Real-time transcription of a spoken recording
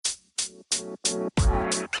Hello,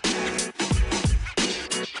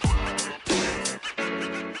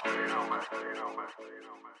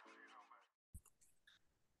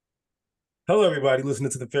 everybody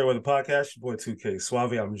listening to the Fairweather Podcast. Your boy 2K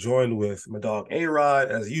Suave. I'm joined with my dog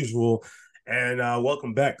A-Rod as usual. And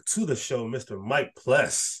welcome back to the show, Mr. Mike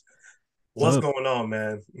Pless. What's Up? going on,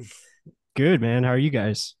 man? Good, man. How are you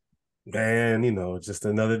guys? Man, just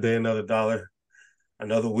another day, another dollar,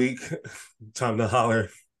 another week. Time to holler.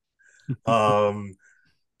 Um,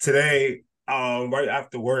 Today, right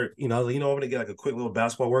after work, I was like, I'm gonna get like a quick little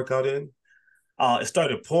basketball workout in. It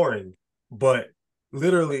started pouring, but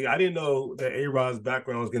literally, I didn't know that A-Rod's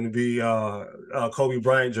background was going to be Kobe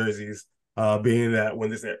Bryant jerseys, being that when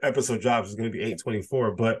this episode drops, it's going to be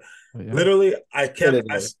 8/24. But Oh, yeah. literally,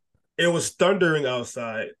 It it was thundering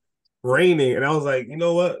outside, raining, and I was like, you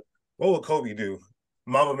know what? What would Kobe do?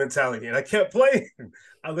 Mamba mentality. And I kept playing.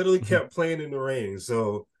 I literally kept playing in the rain.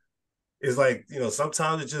 So it's like,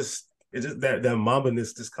 sometimes it just that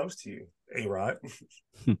Mamba-ness just comes to you, A-Rod.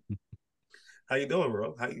 How you doing,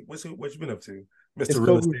 bro? What you been up to, It's Mr.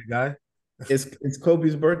 Real Kobe. Estate Guy? It's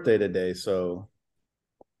Kobe's birthday today, so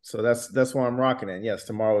that's why I'm rocking it. Yes,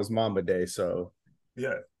 tomorrow is Mamba Day, so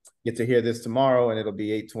Yeah, get to hear this tomorrow, and it'll be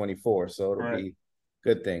 8/24, so it'll be a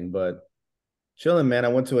good thing. But chilling, man. I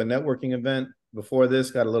went to a networking event before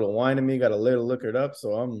this. Got a little wine in me. Got a little liquored up,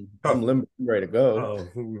 so I'm limber, ready to go.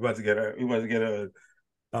 Oh, we about to get a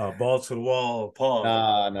ball to the wall. Pause.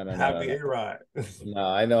 Nah, no, no, no, no, Happy no. A-Rod. No,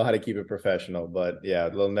 I know how to keep it professional, but yeah, a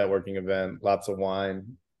little networking event, lots of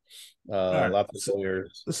wine, All right. lots of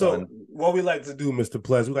beers. So what we like to do, Mr.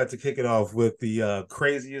 Plez, we like to kick it off with the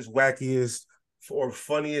craziest, wackiest, or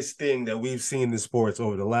funniest thing that we've seen in sports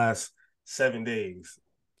over the last 7 days.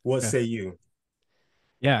 What Yeah. say you?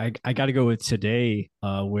 Yeah, I got to go with today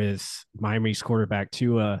with Miami's quarterback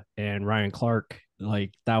Tua and Ryan Clark.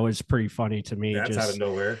 Like that was pretty funny to me. That's out of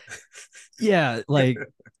nowhere. Yeah, like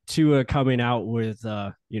Tua coming out with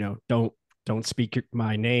don't speak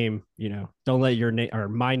my name, don't let your name or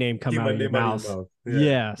my name come Keep out my of your name out of mouth. your mouth.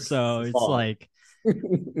 Yeah, so it's like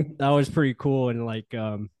that was pretty cool. And like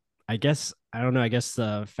I guess I don't know, I guess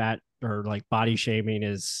the fat or like body shaming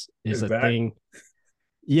is Is a back. thing.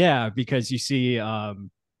 Yeah, because you see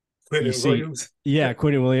Quentin Williams. yeah,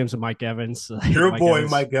 Quentin Williams and Mike Evans. Like Your boy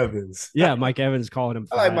Evans, Mike Evans. yeah, Mike Evans calling him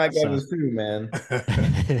I like fat. Mike So. Evans too, man.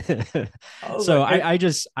 So I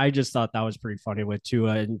just thought that was pretty funny with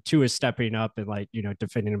Tua, and Tua stepping up and like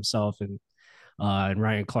defending himself, and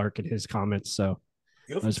Ryan Clark and his comments. So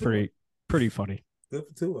that was pretty funny. Good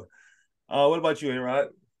for Tua. What about you, A-Rod?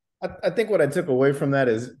 I think what I took away from that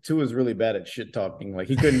is Tua's really bad at shit talking. Like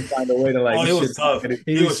he couldn't find a way to like. It was tough.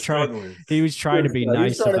 He was struggling. He was trying to be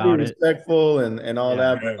nice trying about to be respectful and all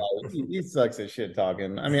Yeah. that. But he sucks at shit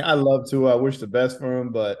talking. I mean, I love Tua. I wish the best for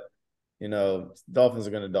him, but Dolphins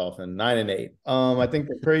are going to Dolphin 9-8. I think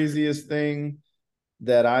the craziest thing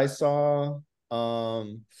that I saw, I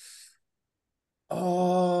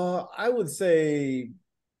would say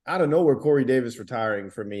out of nowhere, Corey Davis retiring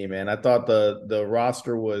for me, man. I thought the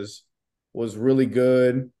roster was really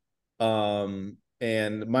good.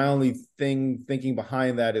 And my only thinking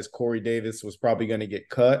behind that is Corey Davis was probably going to get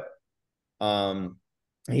cut.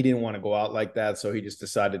 He didn't want to go out like that, so he just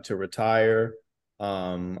decided to retire.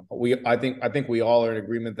 I think we all are in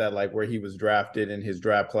agreement that like where he was drafted in his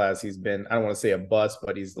draft class, he's been, I don't want to say a bust,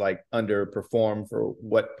 but he's like underperformed for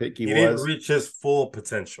what pick he was. He didn't reach his full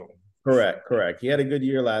potential. Correct. He had a good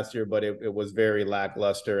year last year, but it was very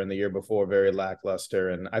lackluster, and the year before very lackluster.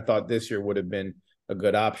 And I thought this year would have been a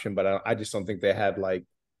good option, but I just don't think they had like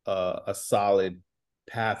a solid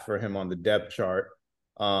path for him on the depth chart.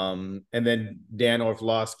 And then Dan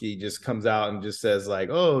Orlovsky just comes out and just says like,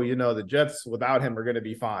 oh, the Jets without him are going to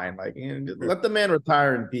be fine. Like, let the man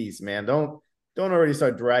retire in peace, man. Don't already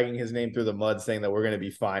start dragging his name through the mud saying that we're going to be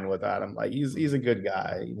fine without him. Like he's a good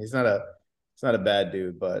guy. He's not a bad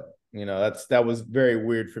dude, but that was very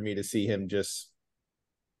weird for me to see him just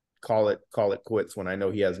call it quits when I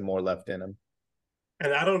know he has more left in him.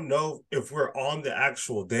 And I don't know if we're on the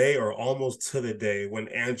actual day or almost to the day when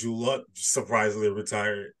Andrew Luck surprisingly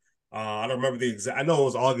retired. I don't remember the exact. I know it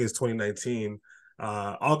was August 2019.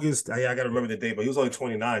 August. I got to remember the date, but he was only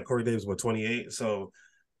 29. Corey Davis was 28. So,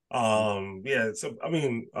 yeah. So I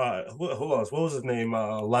mean, who else? What was his name?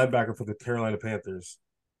 Linebacker for the Carolina Panthers.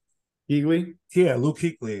 Kuechly? Yeah, Luke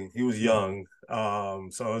Kuechly. He was young.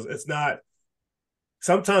 So it's not.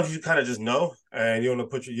 Sometimes you kind of just know, and you don't want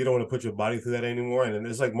to put your body through that anymore. And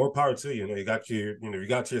it's like more power to you. You got to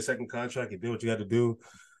your second contract. You did what you had to do.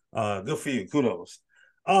 Good for you. Kudos.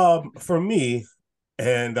 For me,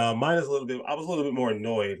 and mine is a little bit. I was a little bit more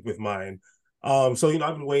annoyed with mine. So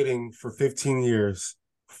I've been waiting for 15 years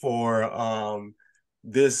for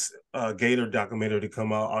this Gator documentary to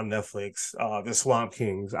come out on Netflix, the Swamp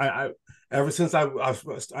Kings. I ever since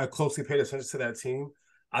I closely paid attention to that team,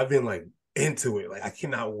 I've been like into it. Like I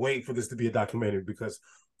cannot wait for this to be a documentary because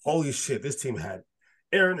holy shit, this team had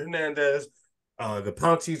Aaron Hernandez, the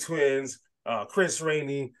Ponte twins, Chris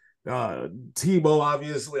Rainey, Tebow,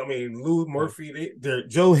 obviously. I mean, Lou Murphy,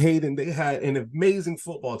 Joe Hayden. They had an amazing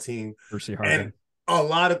football team, and a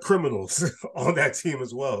lot of criminals on that team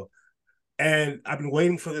as well. And I've been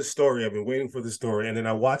waiting for this story. And then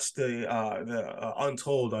I watched the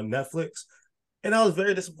Untold on Netflix, and I was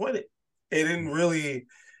very disappointed. It didn't really.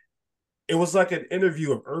 It was like an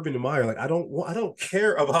interview of Urban Meyer. Like I don't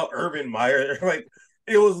care about Urban Meyer. Like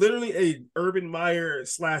it was literally a Urban Meyer /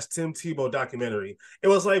 Tim Tebow documentary. It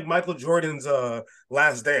was like Michael Jordan's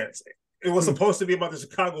Last Dance. It was supposed to be about the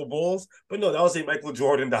Chicago Bulls, but no, that was a Michael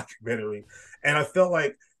Jordan documentary. And I felt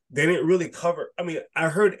like they didn't really cover. I mean, I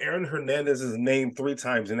heard Aaron Hernandez's name 3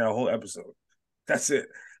 times in that whole episode. That's it.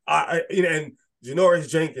 And Janoris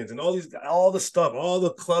Jenkins and all the stuff, all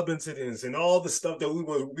the club incidents and all the stuff that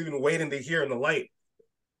we've been waiting to hear in the light.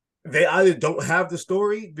 They either don't have the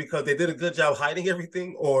story because they did a good job hiding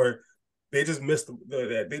everything, or they just missed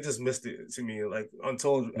it to me. Like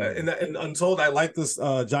Untold, and Untold, I like this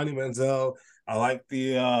Johnny Manziel. I like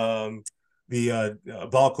the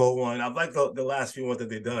Balco one. I like the last few ones that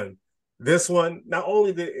they've done. This one, not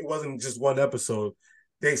only did it wasn't just one episode,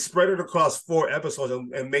 they spread it across 4 episodes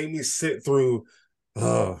and made me sit through.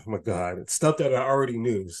 Oh my god, stuff that I already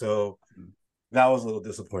knew. So that was a little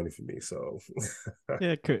disappointing for me. So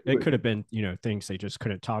yeah, it could have been things they just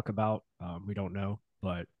couldn't talk about. We don't know,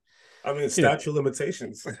 but I mean statute of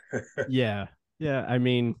limitations. yeah. I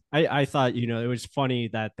mean, I thought it was funny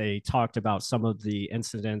that they talked about some of the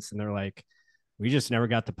incidents, and they're like, we just never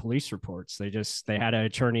got the police reports. They had an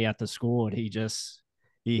attorney at the school, and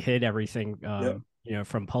he hid everything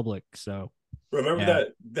from public. So remember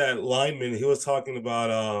that lineman, he was talking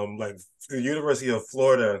about like the University of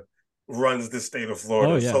Florida runs the state of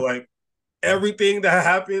Florida. Oh, yeah. So like everything that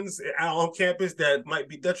happens out on campus that might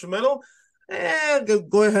be detrimental,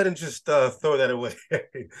 go ahead and just throw that away.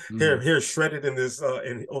 Here, shredded in this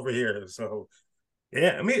over here. So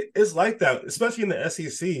yeah, I mean it's like that, especially in the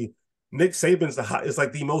SEC. Nick Saban's is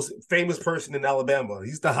like the most famous person in Alabama.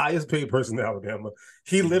 He's the highest paid person in Alabama.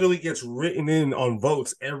 He literally gets written in on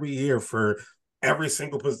votes every year for every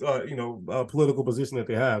single political position that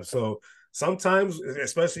they have. So sometimes,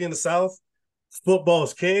 especially in the South, football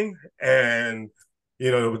is king, and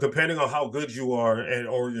depending on how good you are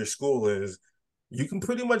or your school is, you can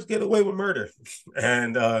pretty much get away with murder.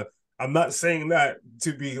 And I'm not saying that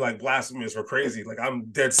to be like blasphemous or crazy. Like I'm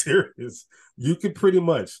dead serious. You could pretty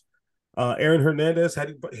much. Aaron Hernandez, had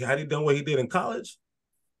he done what he did in college,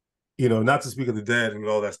 not to speak of the dead and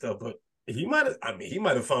all that stuff, but he might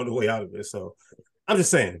have found a way out of it. So I'm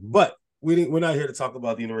just saying. But we're not here to talk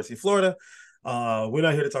about the University of Florida. We're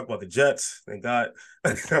not here to talk about the Jets. Thank God.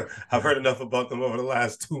 I've heard enough about them over the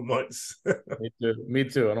last 2 months. Me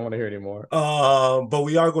too. I don't want to hear anymore. But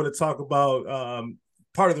we are going to talk about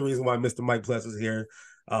part of the reason why Mr. Mike Pless is here,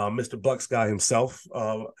 Mr. Bucs guy himself.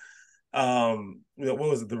 What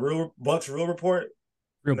was it? The Real Report?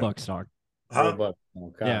 Real Bucs talk. Huh? Real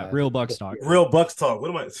oh, yeah, Real Bucs talk. Real Bucs talk.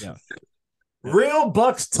 What am I? Yeah. Real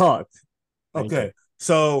Bucs talk. Okay.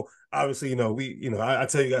 So obviously, I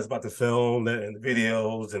tell you guys about the film and the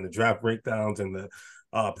videos and the draft breakdowns and the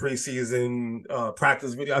preseason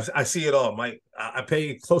practice video. I see it all, Mike. I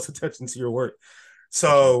pay close attention to your work.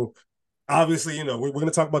 So obviously, we're going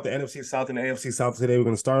to talk about the NFC South and the AFC South today. We're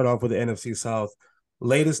going to start off with the NFC South.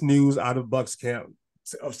 Latest news out of Bucs camp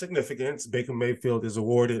of significance: Baker Mayfield is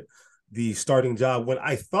awarded the starting job. When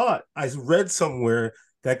I thought I read somewhere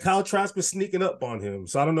that Kyle Trask was sneaking up on him,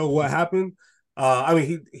 so I don't know what happened. I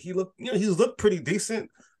mean, he looked, he's looked pretty decent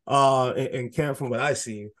in camp from what I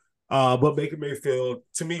see. But Baker Mayfield,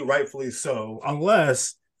 to me, rightfully so.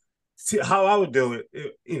 Unless how I would do it,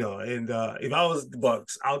 if I was the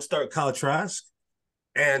Bucs, I would start Kyle Trask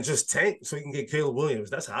and just tank so he can get Caleb Williams.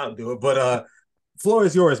 That's how I would do it. But floor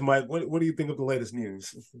is yours, Mike. What do you think of the latest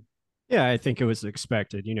news? Yeah, I think it was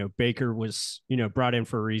expected. Baker was, brought in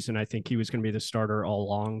for a reason. I think he was going to be the starter all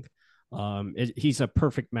along. He's a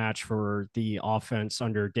perfect match for the offense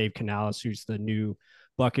under Dave Canales, who's the new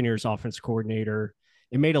Buccaneers offense coordinator.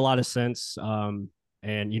 It made a lot of sense.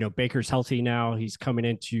 And Baker's healthy now. He's coming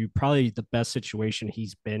into probably the best situation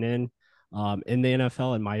he's been in the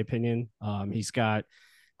NFL, in my opinion. He's got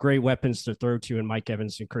great weapons to throw to in Mike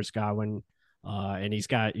Evans and Chris Godwin. And he's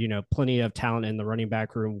got, plenty of talent in the running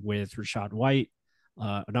back room with Rachaad White.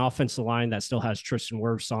 an offensive line that still has Tristan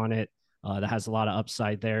Wirfs on it, that has a lot of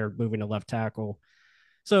upside there, moving to left tackle.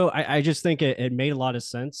 So I just think it made a lot of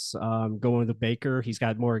sense going with Baker. He's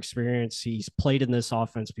got more experience. He's played in this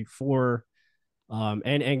offense before.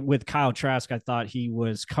 And with Kyle Trask, I thought he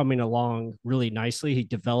was coming along really nicely. He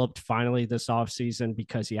developed finally this offseason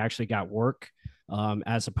because he actually got work,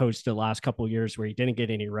 as opposed to the last couple of years where he didn't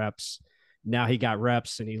get any reps. Now he got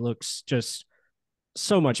reps and he looks just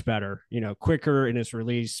so much better, quicker in his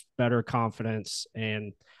release, better confidence.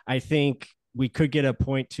 And I think we could get a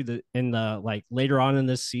point in the like later on in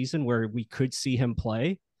this season where we could see him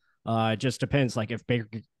play. It just depends, like if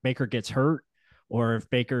Baker gets hurt, or if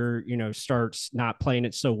Baker, starts not playing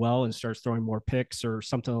it so well and starts throwing more picks or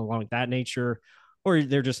something along that nature, or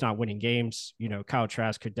they're just not winning games. Kyle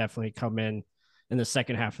Trask could definitely come in the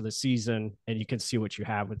second half of the season and you can see what you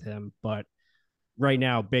have with him. But right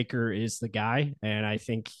now, Baker is the guy. And I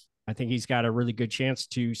think he's got a really good chance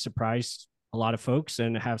to surprise a lot of folks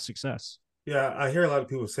and have success. Yeah, I hear a lot of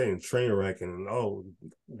people saying train wreck and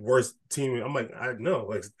worst team. I'm like, I know,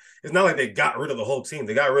 like it's not like they got rid of the whole team.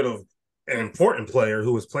 They got rid of an important player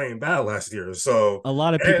who was playing bad last year. So a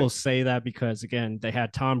lot of people say that because again, they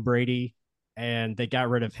had Tom Brady and they got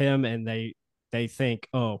rid of him and they think,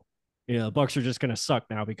 oh, the Bucs are just going to suck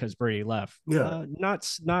now because Brady left. Yeah.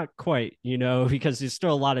 Not quite, because there's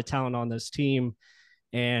still a lot of talent on this team.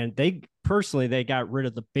 And they got rid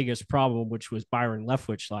of the biggest problem, which was Byron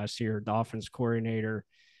Leftwich last year, the offense coordinator.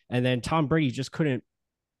 And then Tom Brady just couldn't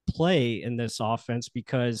play in this offense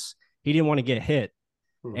because he didn't want to get hit.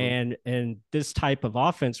 Mm-hmm. And this type of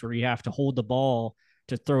offense where you have to hold the ball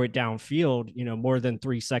to throw it downfield, more than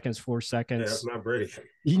 3 seconds, 4 seconds. Yeah, that's not Brady.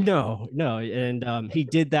 No. And he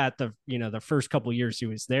did that the first couple of years he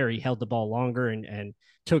was there. He held the ball longer and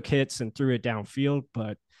took hits and threw it downfield.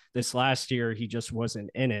 But this last year, he just wasn't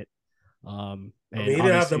in it. And he didn't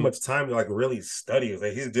have that much time to like really study.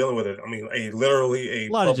 Like he's dealing with it. I mean, literally a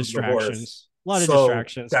lot of distractions.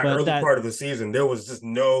 That early part of the season, there was just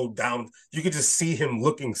no down. You could just see him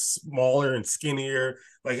looking smaller and skinnier.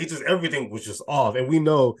 Like everything was just off. And we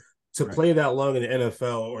know to play that long in the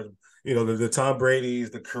NFL, or the Tom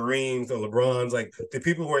Brady's, the Kareems, the LeBrons, like the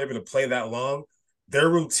people who are able to play that long, their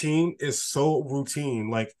routine is so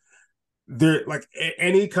routine. Like they're like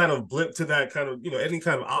any kind of blip to that kind of any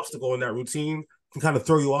kind of obstacle in that routine can kind of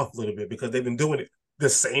throw you off a little bit because they've been doing it the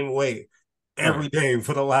same way every day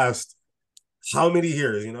for the last how many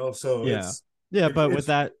years, so but with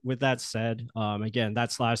that said, again,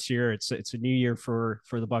 that's last year. It's a new year for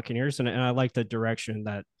the Buccaneers, and I like the direction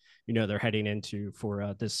that they're heading into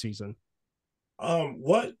for this season. Forgive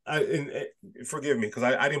me because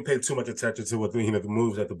I didn't pay too much attention to what the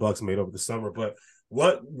moves that the Bucs made over the summer, but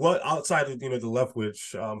what outside of the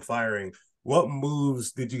Leftwich firing, what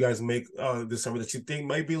moves did you guys make this summer that you think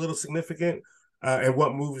might be a little significant? And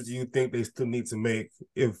what moves do you think they still need to make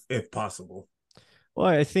if possible? Well,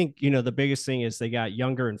 I think, the biggest thing is they got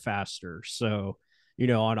younger and faster. So,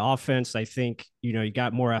 on offense, I think, you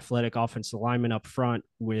got more athletic offensive linemen up front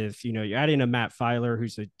with, you're adding a Matt Filer,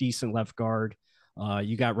 who's a decent left guard.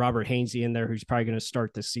 You got Robert Hainsey in there, who's probably going to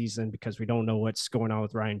start the season because we don't know what's going on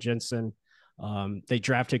with Ryan Jensen. They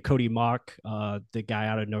drafted Cody Mock, the guy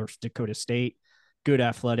out of North Dakota State, good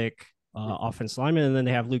athletic offensive lineman. And then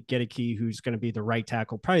they have Luke Gedeke, who's going to be the right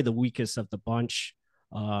tackle, probably the weakest of the bunch.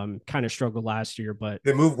 Kind of struggled last year, but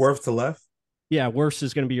they moved Wirfs to left. Yeah, Wirfs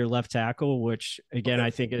is going to be your left tackle, which again I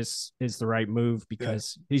think is the right move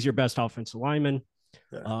because he's your best offensive lineman.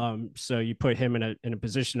 Yeah. So you put him in a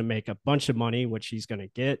position to make a bunch of money, which he's going to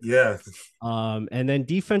get. Yeah. And then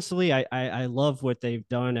defensively, I love what they've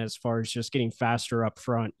done as far as just getting faster up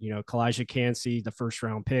front. Kalijah Cansey, the first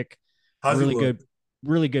round pick,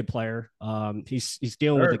 really good player. He's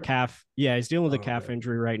dealing with a calf. Yeah, he's dealing with a calf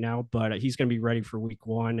injury right now, but he's going to be ready for week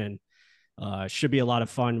 1 and should be a lot of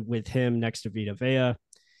fun with him next to Vita Vea.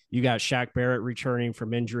 You got Shaq Barrett returning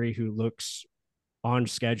from injury, who looks on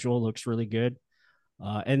schedule, looks really good.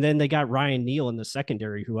 And then they got Ryan Neal in the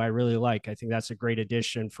secondary, who I really like. I think that's a great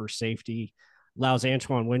addition for safety. Allows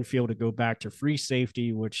Antoine Winfield to go back to free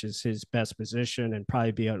safety, which is his best position, and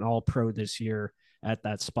probably be an all-pro this year at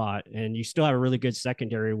that spot. And you still have a really good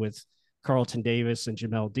secondary with Carlton Davis and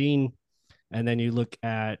Jamel Dean. And then you look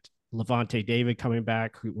at Levante David coming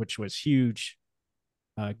back, which was huge,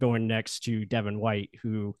 going next to Devin White,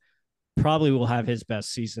 who probably will have his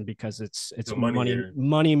best season because it's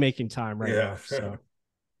money making time right now. So,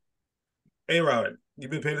 hey, Robert, you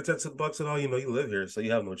been paying attention to the Bucs at all? You live here, so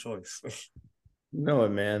you have no choice. No,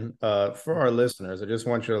 man. For our listeners, I just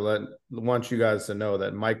want you guys to know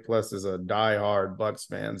that Mike Pless is a diehard Bucs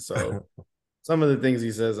fan. So some of the things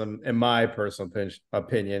he says, in my personal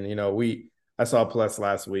opinion, I saw Pless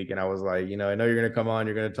last week, and I was like, I know you're going to come on,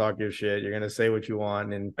 you're going to talk your shit, you're going to say what you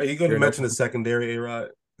want, and Are you going to mention the secondary, A-Rod?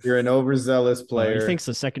 you're an overzealous player. He thinks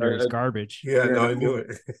the secondary is garbage. Yeah, no, I knew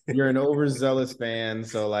it. You're an overzealous fan,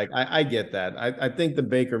 so like I get that. I think the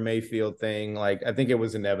Baker Mayfield thing, like I think it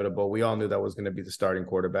was inevitable. We all knew that was going to be the starting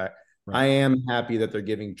quarterback. Right. I am happy that they're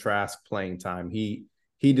giving Trask playing time. He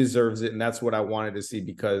deserves it, and that's what I wanted to see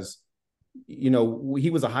because, he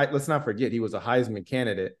was let's not forget, he was a Heisman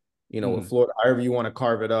candidate. With Florida, however you want to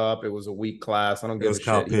carve it up, it was a weak class. I don't give a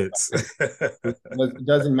Kyle shit. Pitts. It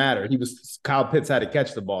doesn't matter. Kyle Pitts had to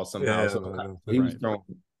catch the ball somehow, he was throwing.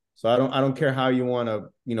 So I don't care how you want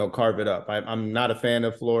to, carve it up. I'm not a fan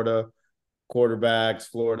of Florida quarterbacks,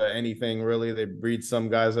 Florida anything really. They breed some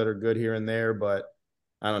guys that are good here and there, but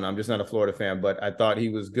I don't know. I'm just not a Florida fan. But I thought he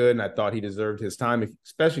was good, and I thought he deserved his time,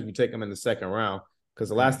 especially if you take him in the second round, because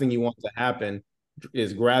the last thing you want to happen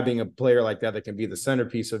is grabbing a player like that can be the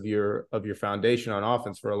centerpiece of your foundation on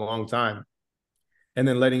offense for a long time, and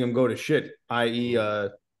then letting him go to shit, i.e.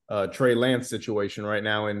 Trey Lance situation right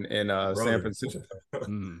now in San Francisco.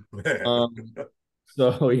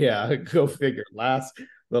 So yeah, go figure.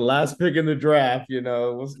 The last pick in the draft,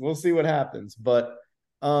 we'll see what happens. But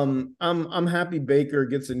I'm happy Baker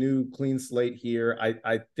gets a new clean slate here.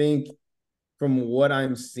 I think from what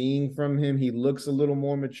I'm seeing from him, he looks a little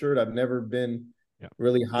more matured. I've never been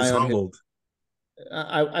really high on humbled. Him.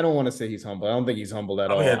 I don't want to say he's humble. I don't think he's humbled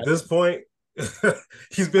at all. At this point,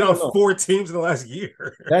 he's been on 4 teams in the last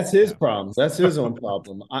year. That's his problem. That's his own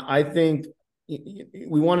problem. I think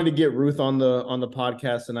we wanted to get Ruth on the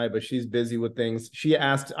podcast tonight, but she's busy with things. She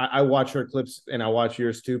asked, I watch her clips and I watch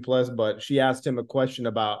yours too, Pless, but she asked him a question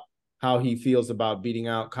about how he feels about beating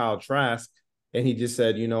out Kyle Trask. And he just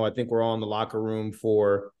said, I think we're all in the locker room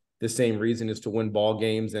for the same reason, is to win ball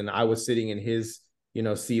games. And I was sitting in his,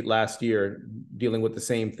 seat last year dealing with the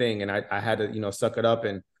same thing. And I had to, suck it up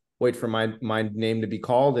and wait for my name to be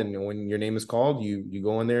called. And when your name is called, you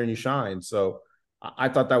go in there and you shine. So I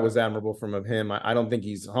thought that was admirable from him. I don't think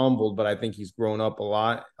he's humbled, but I think he's grown up a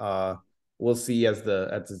lot. We'll see as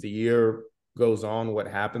the year goes on what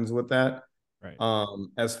happens with that. Right.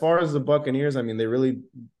 As far as the Buccaneers, I mean, they really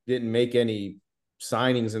didn't make any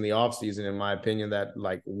signings in the offseason, in my opinion, that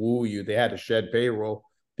like woo you. They had to shed payroll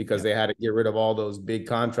because they had to get rid of all those big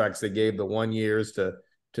contracts they gave the 1 years to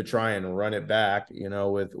try and run it back,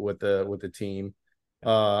 with the team.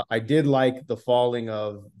 I did like the falling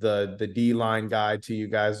of the D-line guy to you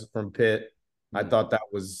guys from Pitt. I thought I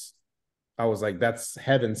was like, that's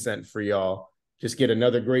heaven sent for y'all. Just get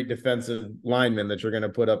another great defensive lineman that you're going to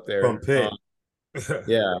put up there. From Pitt.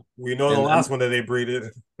 Yeah. We know the last one that they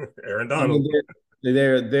breeded, Aaron Donald. I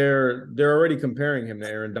mean, they're already comparing him to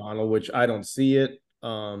Aaron Donald, which I don't see it.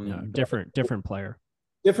 Different player.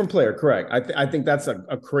 Different player, correct. I think that's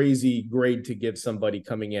a crazy grade to give somebody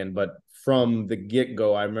coming in, but from the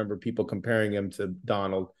get-go, I remember people comparing him to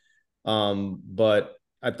Donald. But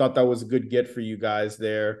I thought that was a good get for you guys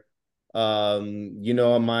there.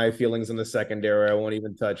 My feelings in the secondary, I won't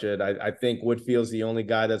even touch it. I think Whitfield's the only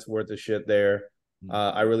guy that's worth a shit there.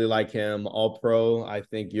 I really like him. All pro. I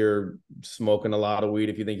think you're smoking a lot of weed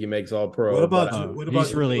if you think he makes all pro. What about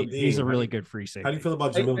he's a really good free safety. How do you feel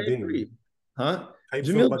about Jamil Dean? Huh?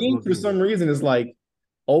 Jamil Dean for some reason is like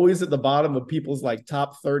always at the bottom of people's like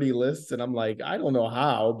top 30 lists, and I'm like, I don't know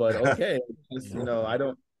how, but okay.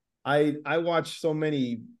 I watch so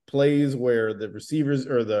many plays where the receivers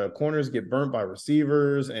or the corners get burnt by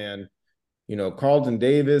receivers, and Carlton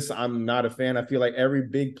Davis, I'm not a fan. I feel like every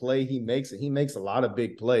big play he makes a lot of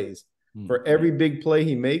big plays. For every big play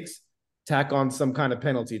he makes, tack on some kind of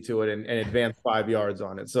penalty to it and advance 5 yards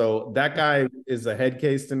on it. So that guy is a head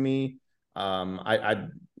case to me. I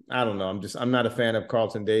don't know. I'm not a fan of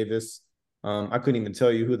Carlton Davis. I couldn't even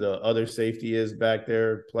tell you who the other safety is back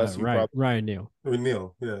there. Plus, Ryan Neal.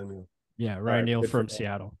 Neal. Yeah, Ryan Neal from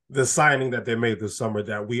Seattle. The signing that they made this summer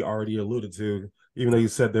that we already alluded to, even though you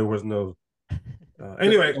said there was no.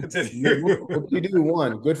 Anyway, continue. You do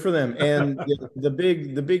one. Good for them. And the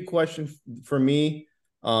big question for me,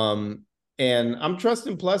 and I'm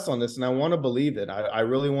trusting Pless on this, and I want to believe it. I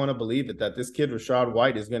really want to believe it that this kid Rashad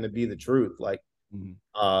White is going to be the truth. Like,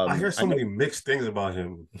 I hear so many mixed things about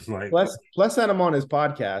him. Like Pless had him on his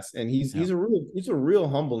podcast, and he's a real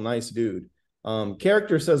humble, nice dude.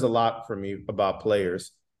 Character says a lot for me about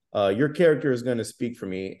players. Your character is going to speak for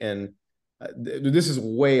me, and this is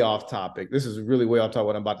way off topic. This is really way off topic.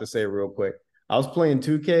 What I'm about to say, real quick. I was playing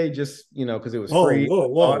 2K just because it was free. Whoa!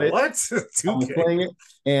 What? 2K. I was playing it,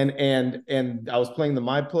 and I was playing the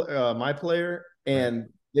my player, and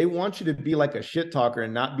they want you to be like a shit talker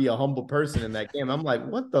and not be a humble person in that game. I'm like,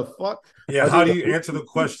 what the fuck? Yeah, Are how they do you answer the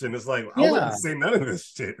question? It's like, I wouldn't yeah. say none of this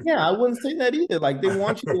shit. Yeah, I wouldn't say that either. Like they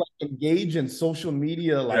want you to like engage in social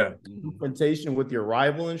media like Yeah. confrontation with your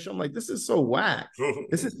rival and shit. I'm like, this is so whack.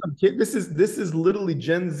 This is some kid. This is literally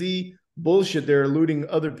Gen Z bullshit. They're alluding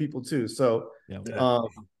other people to. So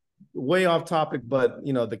way off topic, but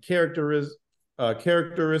you know, the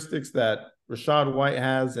characteristics that Rachaad White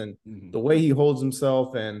has and the way he holds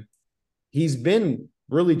himself, and he's been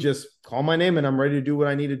really just call my name and I'm ready to do what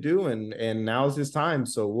I need to do, and now's his time.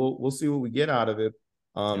 So we'll see what we get out of it.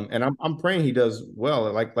 And I'm praying he does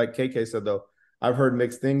well. Like KK said though, I've heard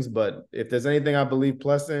mixed things, but if there's anything I believe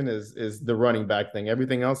Pless in is the running back thing.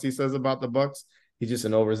 Everything else he says about the Bucs, he's just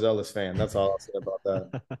an overzealous fan. That's all I'll say about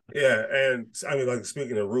that. Yeah, and I mean, like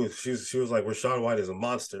speaking of Ruth, she was like, Rachaad White is a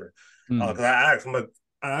monster. Because I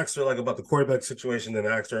asked her like about the quarterback situation, then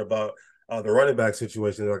I asked her about the running back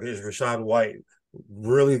situation. Like, is Rachaad White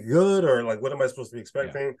really good, or like what am I supposed to be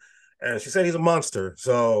expecting? And she said he's a monster.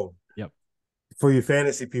 So for you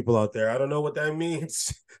fantasy people out there, I don't know what that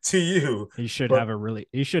means to you. He should have a really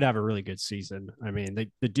good season. I mean,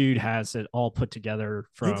 the dude has it all put together.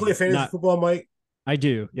 From you play fantasy football, Mike? I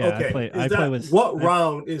do. Yeah, okay. I play with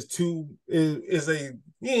round is a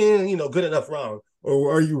good enough round,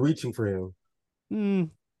 or are you reaching for him?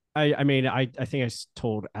 I mean, I think I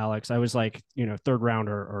told Alex I was like, third round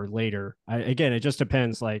or later. Again, it just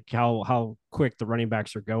depends like how quick the running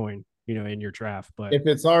backs are going, in your draft. But if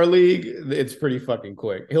it's our league, it's pretty fucking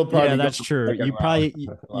quick. He'll probably that's true. You probably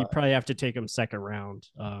have to take him second round.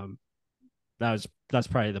 That's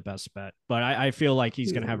probably the best bet. But I feel like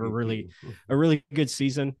he's going to have a really good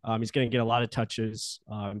season. He's going to get a lot of touches,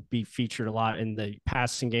 be featured a lot in the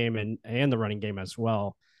passing game and the running game as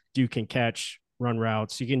well. Duke can catch, run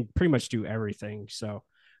routes. You can pretty much do everything. So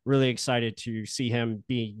really excited to see him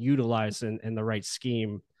being utilized in the right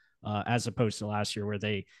scheme, as opposed to last year where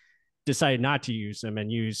they decided not to use him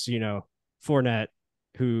and use, Fournette,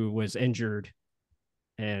 who was injured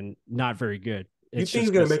and not very good. You think he's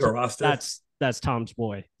going to make a roster? That's Tom's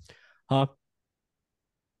boy. Huh?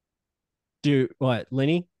 Do what?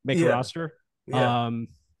 Lenny make a roster? Yeah.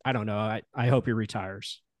 I don't know. I hope he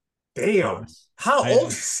retires. Damn. How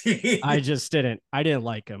old is he? I didn't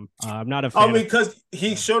like him. I'm not a fan. I mean, because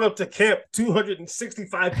he showed up to camp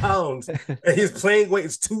 265 pounds and his playing weight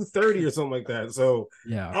is 230 or something like that. So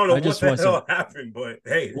I don't know what the hell happened, but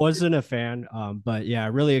hey. Wasn't a fan. But yeah,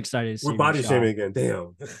 really excited to see. We're body shaming again.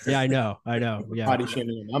 Damn. Yeah, I know. Yeah. Body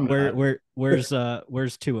shaming. Where's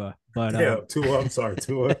Tua? But Tua, I'm sorry,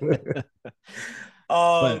 Tua.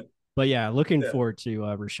 but yeah, looking forward to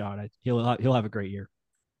Rachaad. He'll have a great year.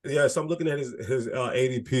 Yeah, so I'm looking at his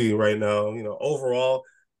ADP right now. Overall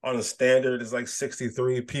on a standard is like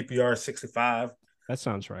 63, PPR 65. That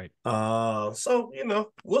sounds right. So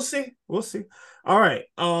we'll see. All right.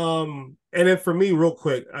 And then for me, real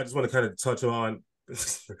quick, I just want to kind of touch on. I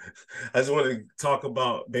just want to talk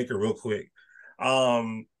about Baker real quick.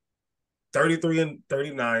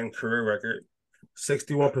 33-39 career record,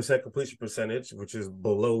 61% completion percentage, which is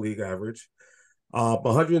below league average.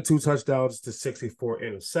 102 touchdowns to 64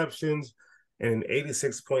 interceptions and an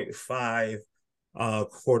 86.5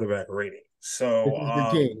 quarterback rating.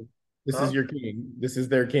 So this is your king. This is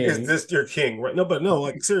their king. Is this your king? Right? No, but no,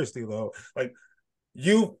 like seriously though, like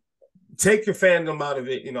you take your fandom out of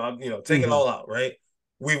it, take it all out, right?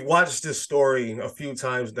 We've watched this story a few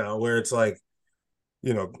times now where it's like,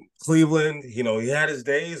 Cleveland, he had his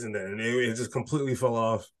days and then it just completely fell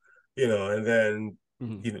off, and then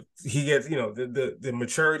he gets, the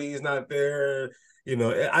maturity is not there.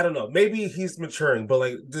 I don't know. Maybe he's maturing, but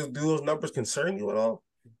like, do those numbers concern you at all?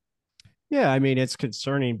 Yeah, I mean, it's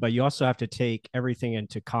concerning, but you also have to take everything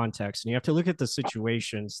into context and you have to look at the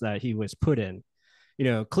situations that he was put in.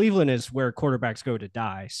 Cleveland is where quarterbacks go to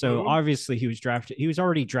die. So obviously he was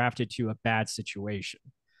already drafted to a bad situation.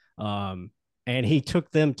 And he took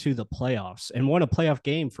them to the playoffs and won a playoff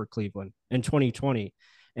game for Cleveland in 2020.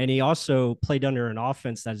 And he also played under an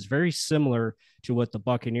offense that is very similar to what the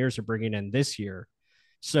Buccaneers are bringing in this year.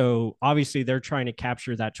 So obviously they're trying to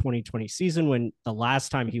capture that 2020 season when the last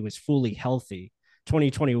time he was fully healthy.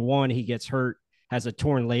 2021, he gets hurt, has a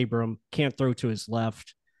torn labrum, can't throw to his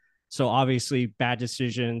left. So obviously bad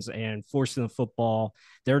decisions and forcing the football.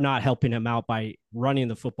 They're not helping him out by running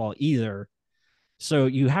the football either. So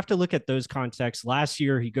you have to look at those contexts. Last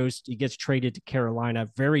year, he gets traded to Carolina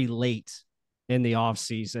very late in the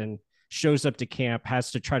offseason, shows up to camp,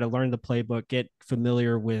 has to try to learn the playbook, get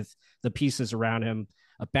familiar with the pieces around him,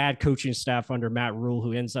 a bad coaching staff under Matt Rule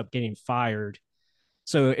who ends up getting fired.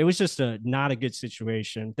 So it was just not a good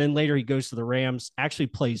situation. Then later he goes to the Rams, actually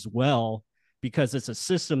plays well because it's a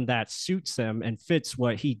system that suits him and fits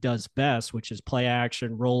what he does best, which is play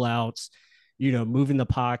action, rollouts, moving the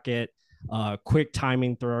pocket, quick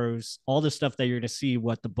timing throws, all the stuff that you're going to see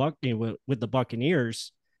with the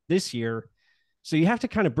Buccaneers this year. So you have to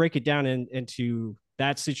kind of break it down into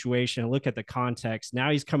that situation and look at the context.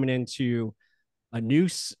 Now he's coming into a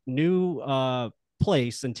new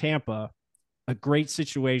place in Tampa, a great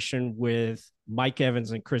situation with Mike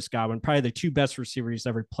Evans and Chris Godwin, probably the two best receivers he's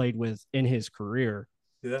ever played with in his career.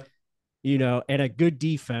 Yeah. And a good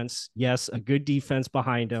defense. Yes, a good defense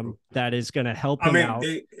behind him that is going to help him out.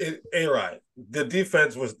 Right. The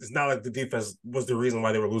defense it's not like the defense was the reason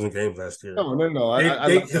why they were losing games last year. No.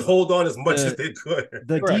 They could hold on as much as they could.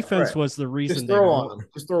 The defense was the reason. Just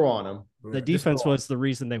throw on them. The defense was the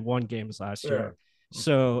reason they won games last year.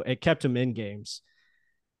 So it kept them in games.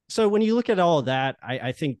 So when you look at all of that,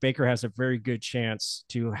 I think Baker has a very good chance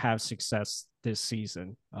to have success this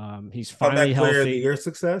season. He's finally healthy. Player of the year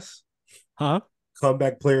success? Huh?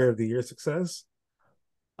 Comeback player of the year success?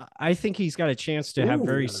 I think he's got a chance to have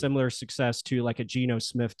very similar success to like a Geno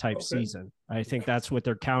Smith type season. I think that's what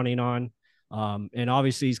they're counting on. And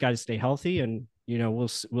obviously he's got to stay healthy, and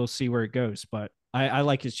we'll see where it goes. But I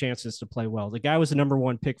like his chances to play well. The guy was the number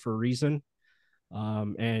one pick for a reason.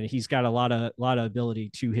 And he's got a lot of ability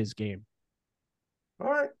to his game. All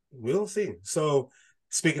right, we'll see. So,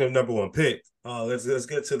 speaking of number one pick, let's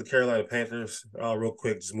get to the Carolina Panthers real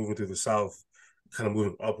quick. Just moving through the South, kind of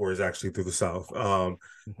moving upwards actually through the South.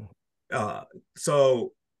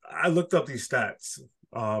 So I looked up these stats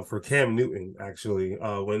for Cam Newton actually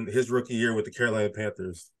when his rookie year with the Carolina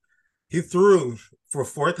Panthers. He threw for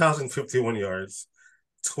 4,051 yards,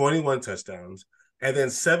 21 touchdowns, and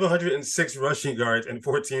then 706 rushing yards and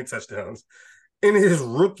 14 touchdowns in his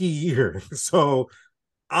rookie year. So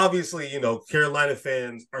obviously, Carolina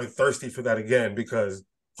fans are thirsty for that again because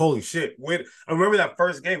holy shit. I remember that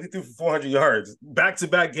first game, he threw for 400 yards,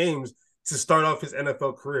 back-to-back games to start off his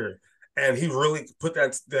NFL career. And he really put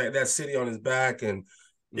that city on his back and,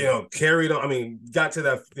 carried on. I mean, got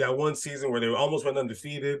to that one season where they almost went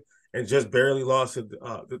undefeated and just barely lost to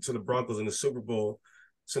the Broncos in the Super Bowl.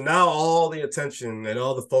 So now all the attention and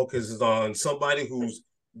all the focus is on somebody who's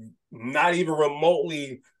not even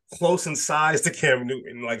remotely close in size to Cam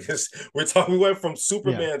Newton. Like we went from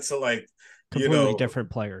Superman to like completely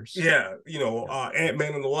different players. Yeah,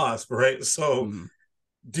 Ant-Man and the Wasp, right? So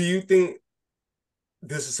do you think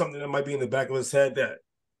this is something that might be in the back of his head that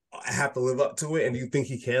I have to live up to it? And do you think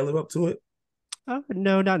he can live up to it?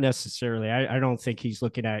 No, not necessarily. I don't think he's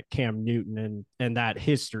looking at Cam Newton and that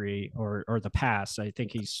history or the past. I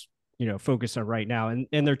think he's, focused on right now.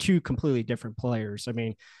 And they're two completely different players. I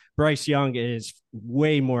mean, Bryce Young is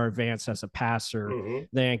way more advanced as a passer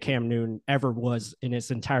than Cam Newton ever was in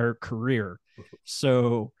his entire career.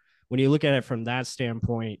 So when you look at it from that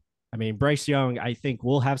standpoint, I mean, Bryce Young, I think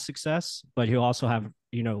will have success, but he'll also have,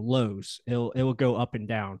 lows. It will go up and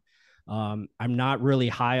down. I'm not really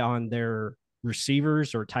high on their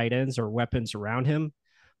receivers or tight ends or weapons around him.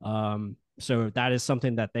 So that is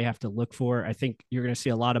something that they have to look for. I think you're going to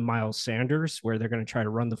see a lot of Miles Sanders where they're going to try to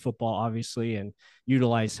run the football, obviously, and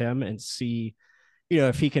utilize him and see,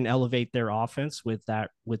 if he can elevate their offense with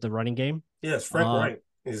the running game. Yes, Frank Wright.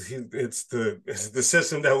 It's the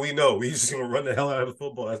system that we know. We just gonna run the hell out of the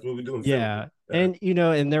football. That's what we do. Yeah. And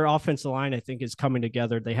and their offensive line, I think, is coming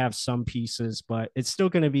together. They have some pieces, but it's still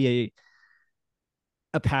going to be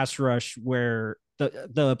a pass rush where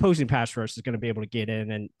the opposing pass rush is going to be able to get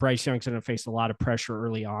in, and Bryce Young's going to face a lot of pressure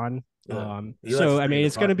early on. Yeah. So I mean,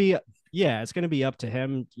 it's going to be up to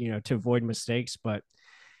him, to avoid mistakes, but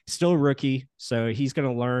still a rookie, so he's going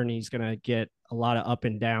to learn. He's going to get a lot of up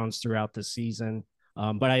and downs throughout the season.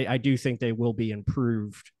 But I do think they will be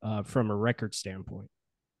improved from a record standpoint.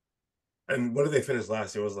 And what did they finish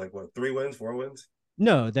last year? It was like, what, 3 wins, 4 wins?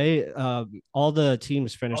 No, they all the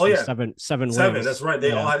teams finished with seven wins. That's right.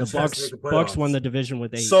 They all had the a chance to make the Bucs won the division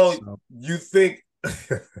with 8. So you think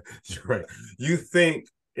you're right. You think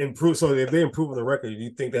improve. So if they improve on the record, do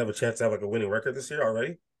you think they have a chance to have like a winning record this year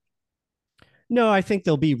already? No, I think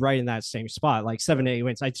they'll be right in that same spot, like 7 to 8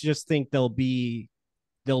 wins. I just think they'll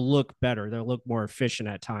look better. They'll look more efficient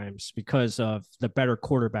at times because of the better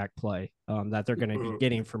quarterback play that they're going to be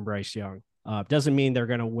getting from Bryce Young. Doesn't mean they're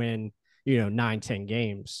going to win, 9-10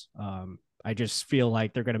 games. I just feel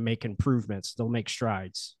like they're going to make improvements. They'll make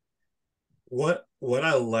strides. What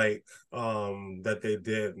I like that they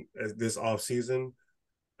did this offseason,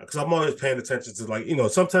 because I'm always paying attention to, like,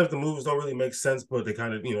 sometimes the moves don't really make sense, but they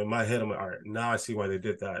kind of, in my head, I'm like, all right, now I see why they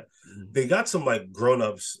did that. They got some like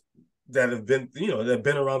grown-ups that have been, that have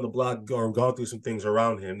been around the block or gone through some things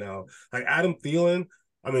around him now. Like Adam Thielen,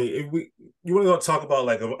 I mean, if you want to talk about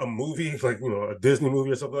like a movie, like, a Disney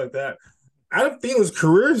movie or something like that, Adam Thielen's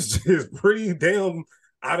career is pretty damn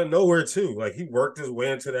out of nowhere too. Like he worked his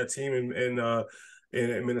way into that team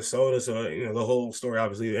in Minnesota. So, the whole story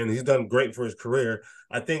obviously, and he's done great for his career.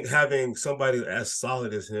 I think having somebody as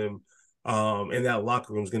solid as him in that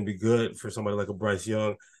locker room is going to be good for somebody like a Bryce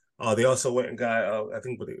Young. They also went and got, I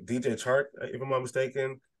think, DJ Chark, if I'm not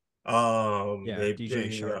mistaken. DJ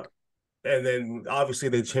Chark. And then obviously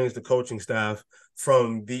they changed the coaching staff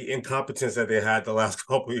from the incompetence that they had the last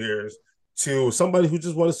couple of years to somebody who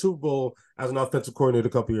just won a Super Bowl as an offensive coordinator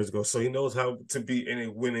a couple of years ago. So he knows how to be in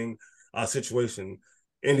a winning situation.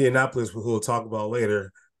 Indianapolis, who we'll talk about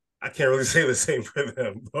later, I can't really say the same for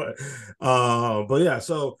them. But yeah,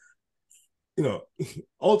 so,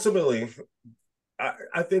 ultimately,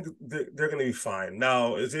 I think they're going to be fine.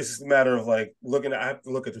 Now, it's just a matter of I have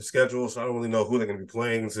to look at the schedule, so I don't really know who they're going to be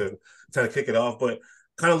playing to kind of kick it off. But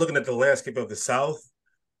kind of looking at the landscape of the South,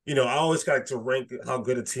 I always like to rank how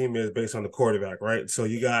good a team is based on the quarterback, right? So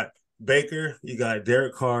you got Baker, you got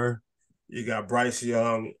Derek Carr, you got Bryce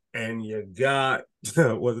Young, and you got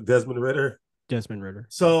Desmond Ridder? Desmond Ridder.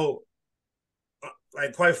 So,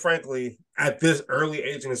 quite frankly, at this early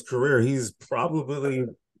age in his career, he's probably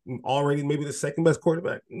already maybe the second best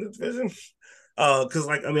quarterback in the division. Because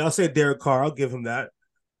I'll say Derek Carr, I'll give him that.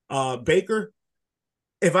 Baker,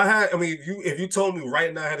 if you told me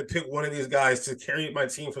right now I had to pick one of these guys to carry my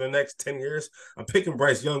team for the next 10 years, I'm picking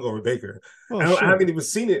Bryce Young over Baker. I haven't even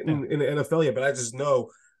seen it in the NFL yet, but I just know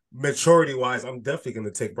maturity wise, I'm definitely going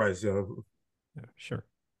to take Bryce Young. Yeah, sure.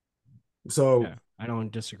 So I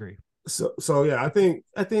don't disagree. So yeah, I think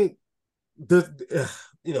the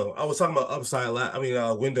I was talking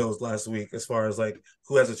about windows last week as far as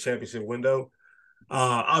who has a championship window.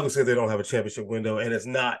 Obviously they don't have a championship window and it's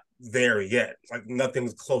not there yet.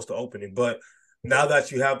 Nothing's close to opening. But now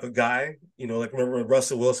that you have the guy, remember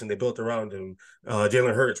Russell Wilson, they built around him.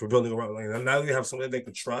 Jalen Hurts, we're building around. Now you have somebody they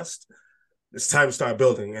can trust. It's time to start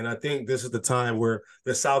building. And I think this is the time where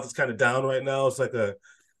the South is kind of down right now. It's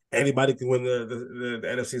anybody can win the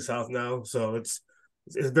NFC South now. So it's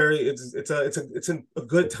a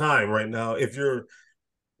good time right now if you're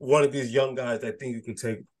one of these young guys that think you can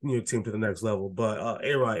take your team to the next level. But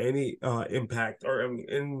A-Rod, any impact or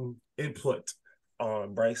input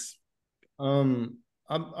on Bryce?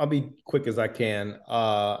 I'll be quick as I can.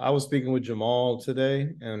 I was speaking with Jamal today,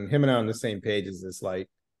 and him and I are on the same page as this.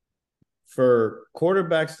 For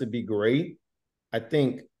quarterbacks to be great, I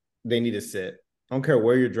think they need to sit. I don't care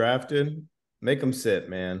where you're drafted. Make them sit,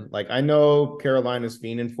 man. I know Carolina's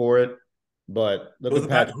fiending for it, but who's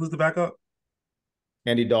the backup?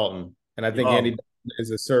 Andy Dalton. And I think Andy Dalton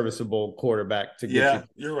is a serviceable quarterback to get you. Yeah,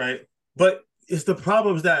 you're right. But it's the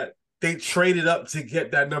problems that they traded up to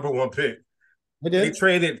get that number one pick. They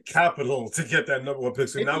traded capital to get that number one pick.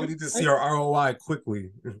 So now we need to see our ROI quickly.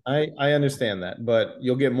 I understand that, but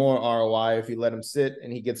you'll get more ROI if you let him sit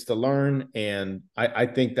and he gets to learn. And I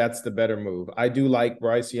think that's the better move. I do like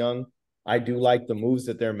Bryce Young. I do like the moves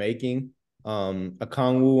that they're making.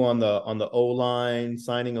 Okongwu on the O-line,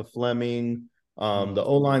 signing of Fleming. The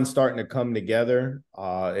O-line starting to come together.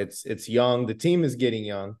 It's young. The team is getting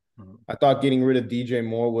young. I thought getting rid of DJ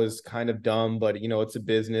Moore was kind of dumb, but it's a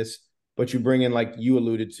business. But you bring in, like you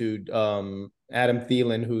alluded to, Adam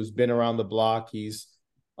Thielen, who's been around the block. He's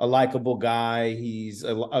a likable guy. He's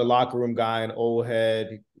a locker room guy, an old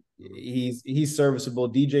head. He's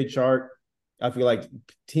serviceable. DJ Chark, I feel like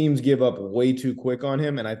teams give up way too quick on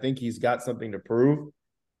him, and I think he's got something to prove.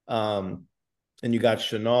 And you got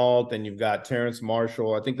Chenault, and you've got Terrence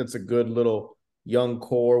Marshall. I think that's a good little young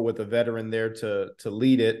core with a veteran there to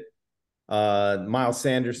lead it. Miles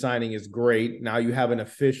Sanders signing is great. Now you have an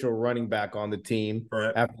official running back on the team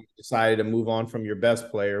after you decided to move on from your best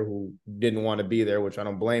player who didn't want to be there, which I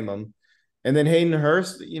don't blame him. And then Hayden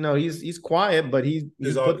Hurst, he's quiet, but he's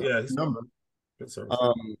put the number.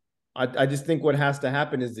 I just think what has to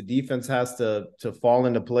happen is the defense has to fall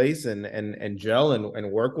into place and gel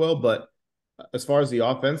and work well. But as far as the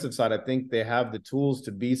offensive side, I think they have the tools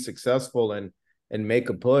to be successful and make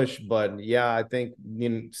a push. But yeah, I think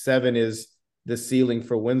 7 is the ceiling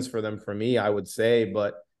for wins for them for me, I would say.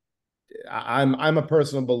 But I'm a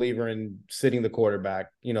personal believer in sitting the quarterback,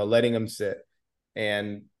 letting him sit.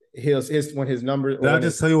 And when his number. Did I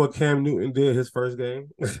just tell you what Cam Newton did his first game?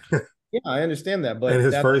 Yeah, I understand that. But in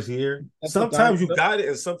his first year, sometimes you got it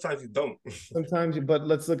and sometimes you don't. But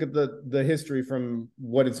let's look at the history from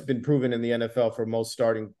what it's been proven in the NFL for most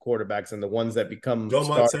starting quarterbacks and the ones that become. Joe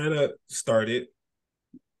Montana started.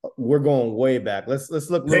 We're going way back. Let's look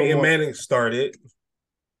a little Peyton more. Manning started.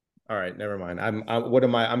 All right, never mind. What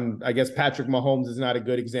am I? I guess Patrick Mahomes is not a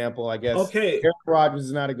good example. I guess Okay. Aaron Rodgers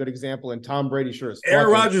is not a good example, and Tom Brady sure as Aaron fuck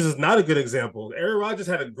ain't. Rodgers is not a good example. Aaron Rodgers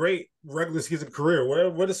had a great regular season career.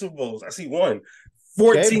 Where the Super Bowls? I see one.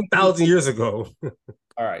 Okay, 14,000 years ago.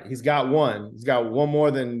 all right, he's got one. He's got one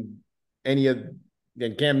more than any of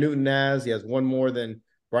than Cam Newton has. He has one more than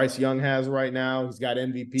Bryce Young has right now. He's got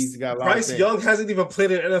MVPs. He's got a lot of Bryce things. Young hasn't even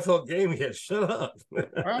played an NFL game yet. Shut up.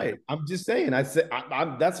 All right, I'm just saying. I said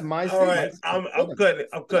that's my. All right, I'm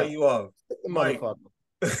cutting you off, Mike.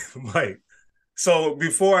 Mike. So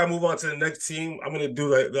before I move on to the next team, I'm gonna do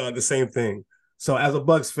the same thing. So as a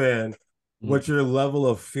Bucs fan, what's your level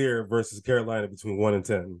of fear versus Carolina between 1 and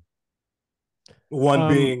 10?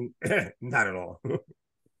 One being not at all.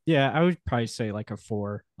 Yeah, I would probably say like a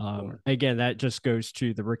 4. Again, that just goes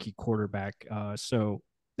to the rookie quarterback. So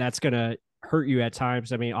that's going to hurt you at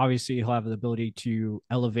times. I mean, obviously he'll have the ability to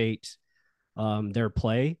elevate their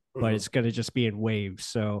play, but it's going to just be in waves.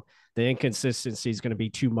 So the inconsistency is going to be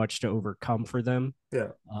too much to overcome for them. Yeah.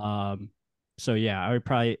 So yeah, I would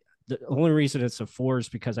probably, the only reason it's a 4 is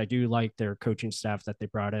because I do like their coaching staff that they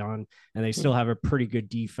brought on, and they still have a pretty good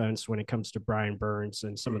defense when it comes to Brian Burns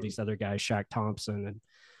and some of these other guys, Shaq Thompson, and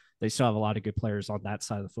they still have a lot of good players on that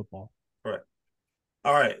side of the football.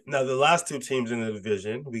 All right. Now, the last two teams in the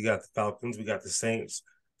division, we got the Falcons, we got the Saints.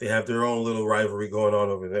 They have their own little rivalry going on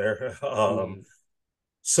over there.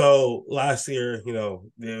 So last year,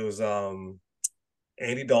 there was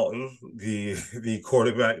Andy Dalton, the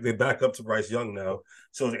quarterback, they back up to Bryce Young now.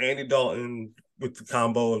 So it's Andy Dalton with the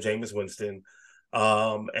combo of Jameis Winston.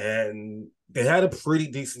 And they had a pretty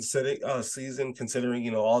decent season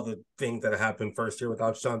considering, all the things that happened first year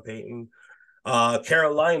without Sean Payton.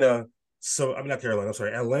 Atlanta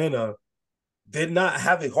did not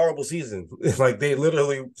have a horrible season. Like they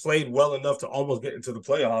literally played well enough to almost get into the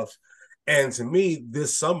playoffs. And to me,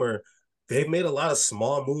 this summer, they've made a lot of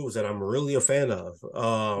small moves that I'm really a fan of.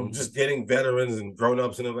 Just getting veterans and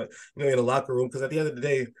grown-ups in the locker room. Because at the end of the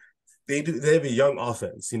day, they have a young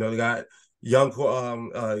offense. They got young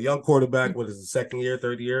quarterback. What is it, second year,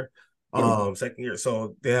 third year? Second year.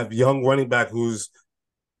 So they have young running back who's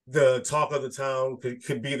the talk of the town,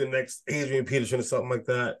 could be the next Adrian Peterson or something like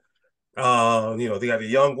that. They got a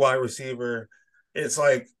young wide receiver. It's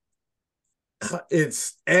like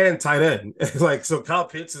and tight end. Like, so Kyle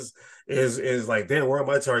Pitts is like, damn, where are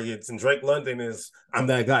my targets? And Drake London is, I'm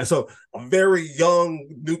that guy. So a very young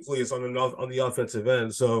nucleus on the offensive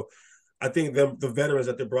end. So I think the veterans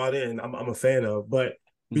that they brought in, I'm a fan of. But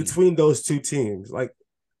between those two teams, like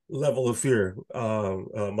level of fear,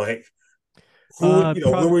 Mike,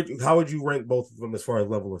 how would you rank both of them as far as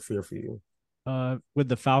level of fear for you? With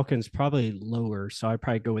the Falcons, probably lower. So I'd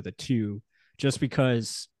probably go with a 2, just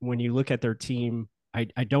because when you look at their team, I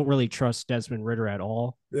don't really trust Desmond Ridder at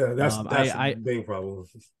all. Yeah, that's the big problem.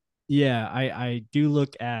 Yeah, I do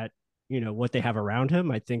look at, what they have around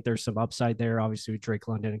him. I think there's some upside there, obviously with Drake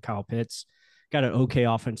London and Kyle Pitts. Got an okay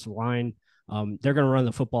offensive line. They're going to run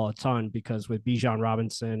the football a ton because with Bijan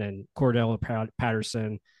Robinson and Cordell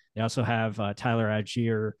Patterson, they also have Tyler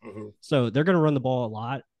Algier. So they're going to run the ball a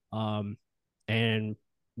lot. And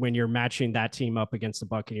when you're matching that team up against the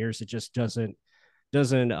Buccaneers, it just doesn't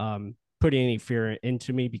put any fear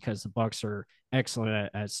into me because the Bucs are excellent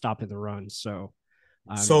at stopping the run. So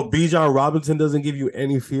Bijan Robinson doesn't give you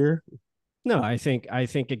any fear? No, I think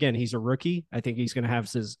again, he's a rookie. I think he's going to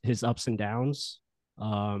have his ups and downs.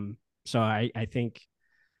 So I think,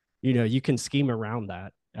 you can scheme around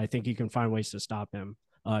that. I think you can find ways to stop him.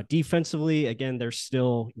 Defensively, again, they're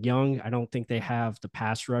still young. I don't think they have the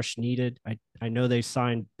pass rush needed. I know they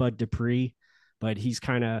signed Bud Dupree, but he's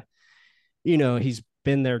kind of, he's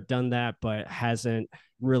been there, done that, but hasn't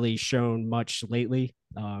really shown much lately.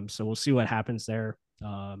 So we'll see what happens there.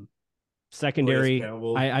 Secondary,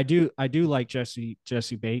 I do like Jesse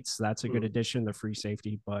Bates. That's a good addition, the free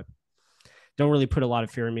safety, but don't really put a lot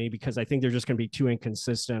of fear in me because I think they're just going to be too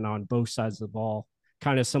inconsistent on both sides of the ball,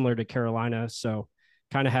 kind of similar to Carolina. So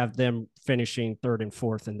kind of have them finishing 3rd and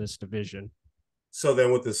 4th in this division. So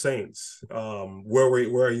then with the Saints, where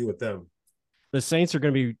are you with them? The Saints are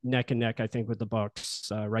going to be neck and neck, I think, with the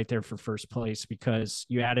Bucs, right there for first place, because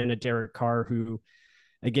you add in a Derek Carr who,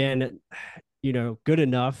 again, good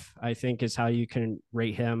enough, I think, is how you can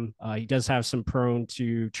rate him. He does have some prone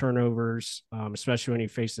to turnovers, especially when he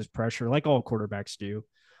faces pressure, like all quarterbacks do.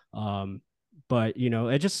 But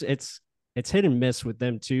it's hit and miss with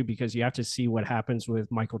them too, because you have to see what happens with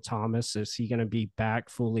Michael Thomas. Is he going to be back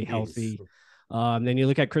fully healthy? Then you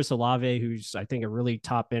look at Chris Olave, who's, I think, a really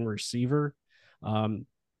top end receiver.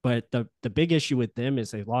 But the big issue with them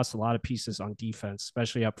is they've lost a lot of pieces on defense,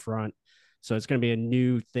 especially up front. So it's going to be a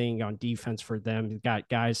new thing on defense for them. You've got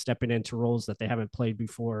guys stepping into roles that they haven't played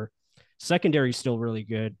before. Secondary is still really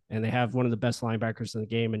good, and they have one of the best linebackers in the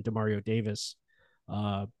game in Demario Davis.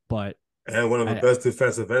 But and one of the best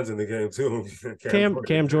defensive ends in the game too.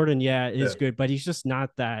 Cam Jordan, is good, but he's just not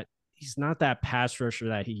that. He's not that pass rusher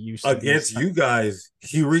that he used to against you guys.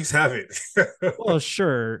 He wreaks havoc. Well,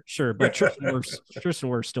 sure, but Tristan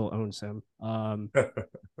Wirfs still owns him.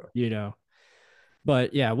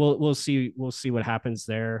 But yeah, we'll see what happens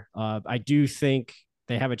there. I do think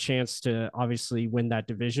they have a chance to obviously win that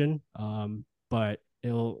division, but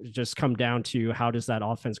it'll just come down to how does that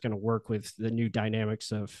offense going to work with the new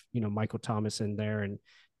dynamics of Michael Thomas in there, and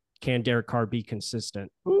can Derek Carr be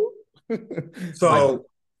consistent? So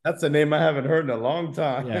that's a name I haven't heard in a long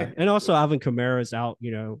time. Yeah, and also Alvin Kamara is out,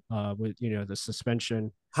 with the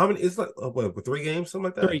suspension. How many? It's like 3 games, something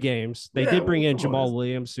like that. 3 games. They did bring in Jamal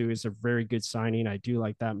Williams, who is a very good signing. I do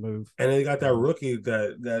like that move. And they got that rookie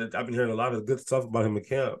that I've been hearing a lot of good stuff about him in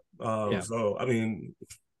camp. So I mean,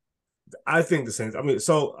 I think the Saints. I mean,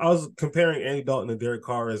 so I was comparing Andy Dalton and Derek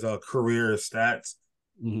Carr as career stats,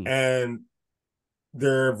 and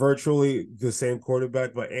they're virtually the same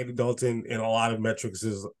quarterback, but Andy Dalton in a lot of metrics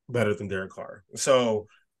is better than Derek Carr. So,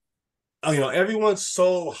 everyone's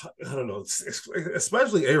so, I don't know,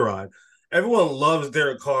 especially A-Rod. Everyone loves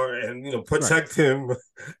Derek Carr and, protect him.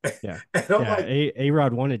 Yeah. And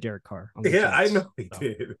A-Rod wanted Derek Carr. I know he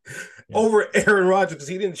did. Yeah. Over Aaron Rodgers because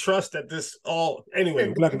he didn't trust that this all. Anyway,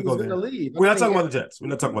 we're not going to go there. We're not talking about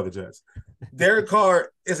the Jets. Derek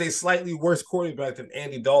Carr is a slightly worse quarterback than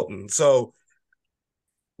Andy Dalton. So,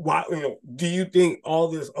 why, do you think all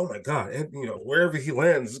this? Oh my God! And wherever he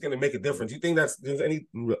lands is going to make a difference. Do you think there's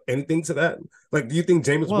anything to that? Like, do you think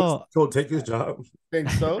Jameis will take his job? I think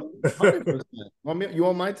so. 100%. You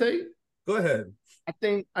want my take? Go ahead.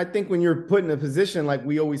 I think when you're put in a position like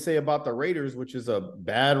we always say about the Raiders, which is a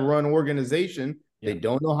bad run organization, they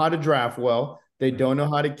don't know how to draft well. They don't know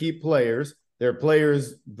how to keep players. Their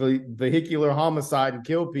players vehicular homicide and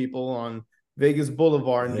kill people on Vegas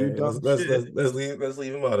Boulevard and do dumb shit. Let's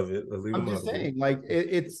leave him out of it. I'm just saying, like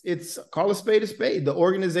it's call a spade a spade. The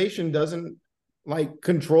organization doesn't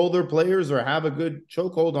control their players or have a good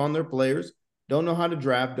chokehold on their players. Don't know how to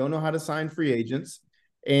draft. Don't know how to sign free agents.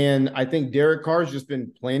 And I think Derek Carr's just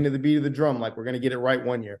been playing to the beat of the drum. Like, we're going to get it right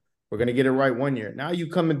one year. We're going to get it right one year. Now you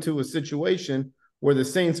come into a situation where the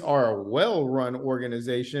Saints are a well-run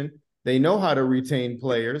organization. They know how to retain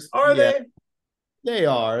players. Are they? They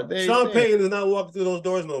are. Sean Payton does not walk through those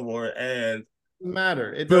doors no more. And it doesn't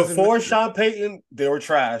matter. Before Sean Payton, they were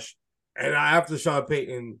trash. And after Sean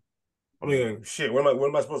Payton, I mean, shit, what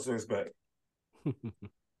am I supposed to expect?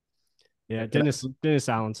 Yeah, Dennis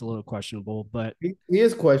Allen's a little questionable, but he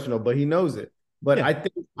is questionable, but he knows it. But yeah.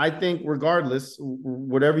 I think regardless,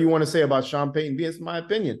 whatever you want to say about Sean Payton, it's my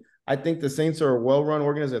opinion. I think the Saints are a well-run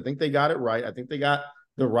organization. I think they got it right. I think they got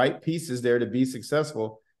the right pieces there to be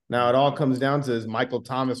successful. Now it all comes down to, is Michael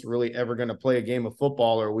Thomas really ever going to play a game of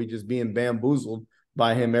football, or are we just being bamboozled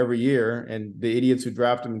by him every year? And the idiots who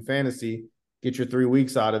draft him in fantasy get your 3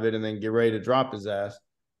 weeks out of it and then get ready to drop his ass.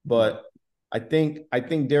 But I think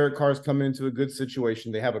Derek Carr's coming into a good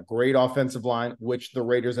situation. They have a great offensive line, which the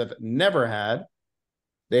Raiders have never had.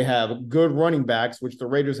 They have good running backs, which the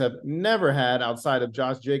Raiders have never had outside of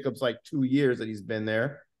Josh Jacobs, 2 years that he's been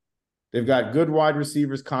there. They've got good wide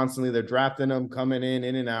receivers constantly. They're drafting them, coming in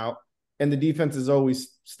and out. And the defense is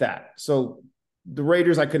always stacked. So the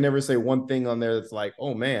Raiders, I could never say one thing on there that's like,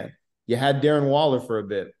 oh, man, you had Darren Waller for a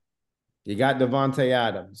bit. You got Devontae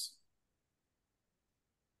Adams.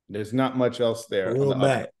 There's not much else there. Khalil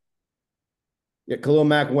Mack. Yeah, Khalil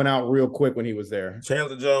Mack went out real quick when he was there.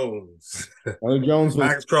 Chandler Jones.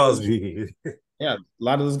 Max Crosby. Yeah, a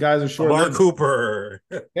lot of those guys are short. Amari Cooper.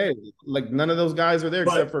 Hey, none of those guys are there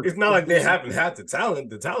except for. It's not like they haven't had the talent.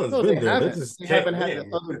 The talent's been there. They haven't had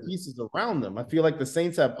the other pieces around them. I feel like the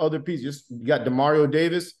Saints have other pieces. You got Demario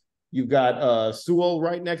Davis. You've got Sewell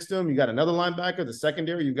right next to him. You got another linebacker, the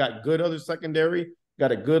secondary. You've got good other secondary.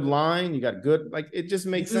 Got a good line. You got good, it just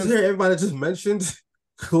makes sense. Hear everybody just mentioned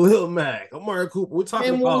Khalil Mack, Amari Cooper. We're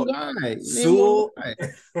talking about Sewell.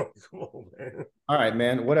 Come on, man. All right,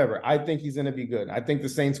 man. Whatever. I think he's going to be good. I think the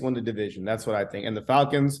Saints won the division. That's what I think. And the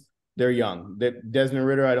Falcons, they're young. Desmond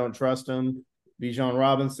Ridder, I don't trust him. Bijan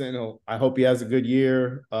Robinson, I hope he has a good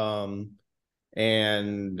year. And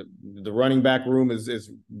the running back room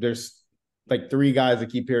there's 3 guys that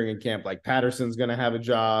keep hearing in camp. Patterson's going to have a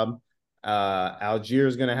job.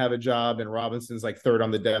 Algier's going to have a job, and Robinson's 3rd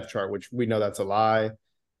on the depth chart, which we know that's a lie.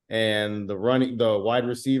 And the wide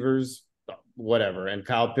receivers, whatever. And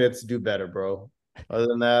Kyle Pitts, do better, bro. Other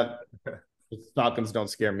than that, the Falcons don't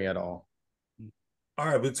scare me at all. All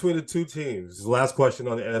right, between the two teams, last question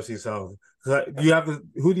on the NFC South.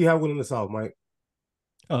 Who do you have winning the South, Mike?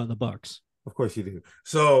 The Bucs. Of course you do.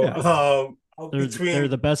 So yeah. They're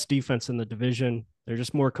the best defense in the division. They're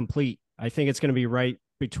just more complete. I think it's going to be right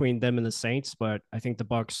between them and the Saints, but I think the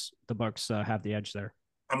Bucs have the edge there.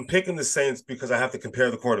 I'm picking the Saints because I have to compare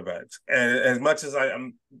the quarterbacks. And as much as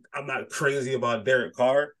I'm not crazy about Derek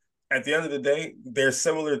Carr, at the end of the day, they're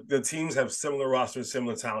similar. The teams have similar rosters,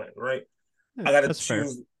 similar talent, right? Yeah, I got to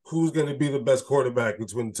choose who's going to be the best quarterback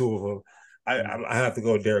between the two of them. I have to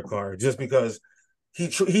go with Derek Carr just because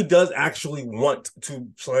he does actually want to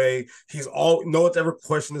play. No one's ever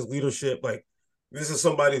questioned his leadership. Like, this is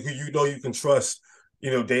somebody who you can trust,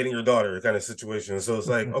 dating your daughter kind of situation. So it's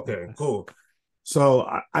like, okay, cool. So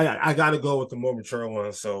I got to go with the more mature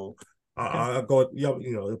one. So I'll go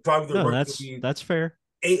with, probably that's fair.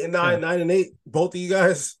 8 and 9, 9 and 8, both of you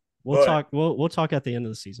guys. We'll talk at the end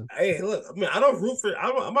of the season. Hey, look, I mean, I don't root for.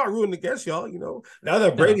 I'm not rooting against y'all. Now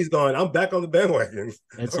that Brady's gone, I'm back on the bandwagon.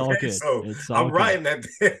 It's all good. So I'm riding that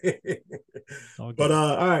day. But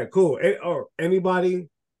all right, cool. Anybody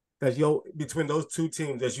that's between those two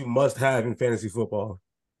teams that you must have in fantasy football?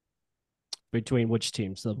 Between which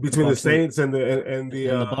teams? Between the Saints and the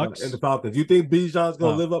Bucs and the Falcons. You think Bijan's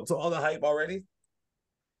going to live up to all the hype already?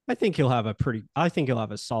 I think he'll have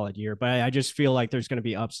a solid year, but I just feel like there's going to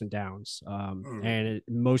be ups and downs. And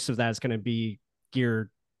most of that is going to be geared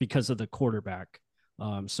because of the quarterback.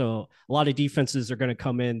 So a lot of defenses are going to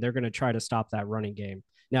come in. They're going to try to stop that running game.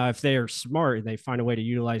 Now, if they are smart and they find a way to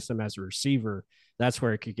utilize them as a receiver, that's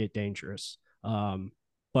where it could get dangerous.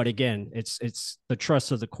 But again, it's the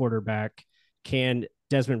trust of the quarterback. Can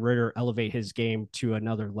Desmond Ridder elevate his game to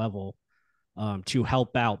another level? To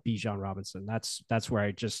help out Bijan Robinson. That's where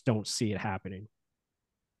I just don't see it happening.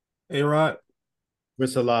 Hey, Rod.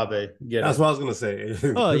 Chris Olave. That's what I was going to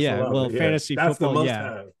say. Oh, yeah. Olave. Well, fantasy football,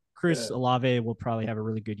 yeah. Chris Olave will probably have a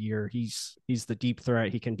really good year. He's the deep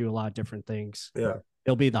threat. He can do a lot of different things. Yeah.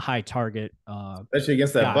 He'll be the high target. Especially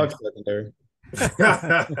against that Bucs secondary.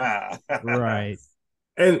 Right.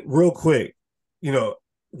 And real quick,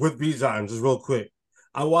 with Bijan, just real quick,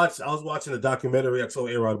 I was watching a documentary. I told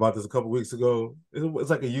A-Rod about this a couple weeks ago. It's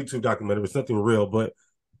like a YouTube documentary. It's nothing real, but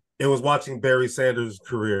it was watching Barry Sanders'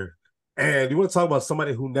 career. And you want to talk about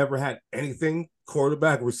somebody who never had anything,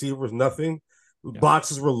 quarterback, receivers, nothing. Yeah.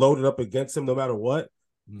 Boxes were loaded up against him no matter what.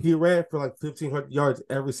 Mm-hmm. He ran for like 1,500 yards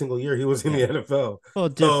every single year he was in the NFL. Well,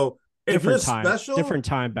 so if you're different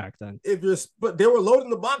time back then. But they were loading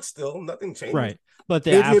the box still. Nothing changed. Right. But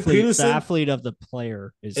the athlete of the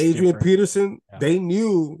player is Adrian different. Peterson. Yeah. They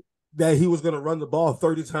knew that he was going to run the ball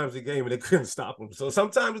 30 times a game, and they couldn't stop him. So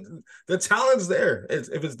sometimes the talent's there.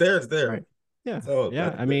 If it's there, it's there. Right. Yeah. So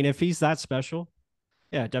I mean, if he's that special,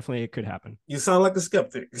 yeah, definitely it could happen. You sound like a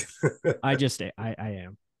skeptic. I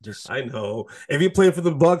am. I know. If you played for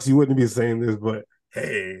the Bucs, you wouldn't be saying this, but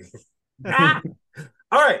hey. All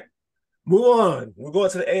right. Move on. We're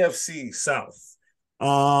going to the AFC South.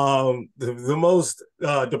 The most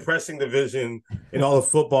depressing division in all of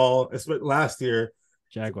football, especially last year.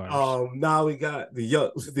 Jaguars. Now we got the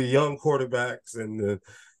young quarterbacks and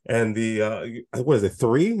the what is it,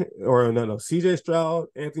 3 or no CJ Stroud,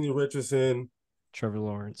 Anthony Richardson, Trevor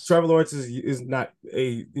Lawrence. Trevor Lawrence is not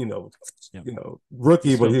a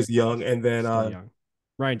rookie, but he's young, and then young.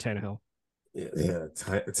 Ryan Tannehill. Yeah,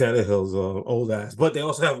 Tannehill's old ass, but they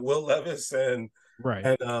also have Will Levis and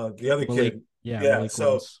the other kid. Yeah.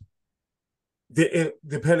 So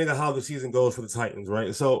depending on how the season goes for the Titans,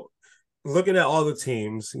 right? So looking at all the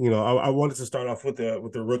teams, I wanted to start off with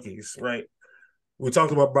the rookies, right? We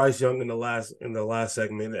talked about Bryce Young in the last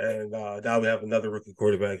segment, and now we have another rookie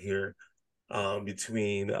quarterback here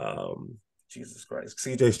between Jesus Christ,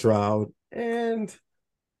 CJ Stroud and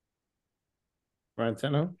Ryan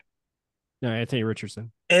Tannehill. No, Anthony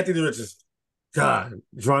Richardson. God,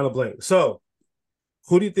 drawing a blank. So,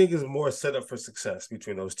 who do you think is more set up for success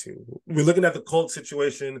between those two? We're looking at the Colts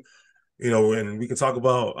situation, and we can talk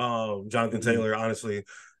about Jonathan Taylor, honestly,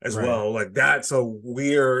 as well. Like, that's a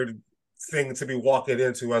weird thing to be walking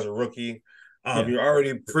into as a rookie. You're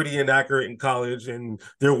already pretty inaccurate in college, and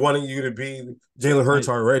they're wanting you to be Jalen Hurts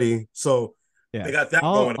already. So, they got that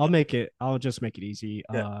going. I'll just make it easy.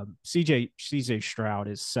 Yeah. CJ Stroud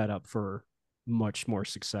is set up for much more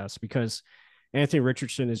success because Anthony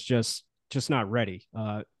Richardson is just not ready.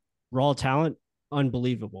 Raw talent,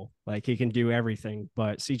 unbelievable. Like, he can do everything,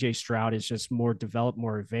 but CJ Stroud is just more developed,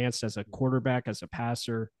 more advanced as a quarterback, as a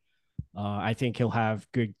passer. I think he'll have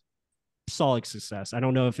good solid success. I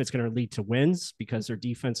don't know if it's going to lead to wins because their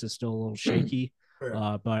defense is still a little shaky,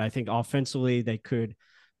 but I think offensively they could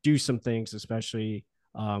do some things, especially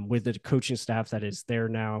with the coaching staff that is there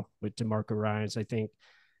now with DeMarco Ryans. I think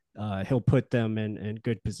he'll put them in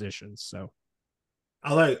good positions. So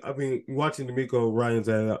watching DeMeco Ryans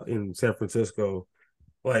in San Francisco,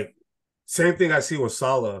 like same thing I see with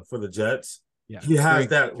Saleh for the Jets. Yeah, he has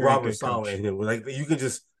that very Robert Saleh in him. Like you can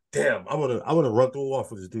just, damn, I want to run through a wall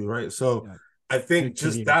for this dude, right? So I think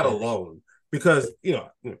just that alone, because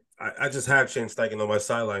I just had Shane Steichen on my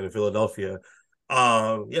sideline in Philadelphia.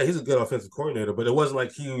 He's a good offensive coordinator, but it wasn't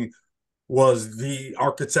like he was the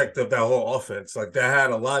architect of that whole offense. Like that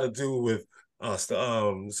had a lot to do with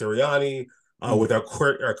Sirianni, with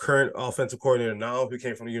our current offensive coordinator now, who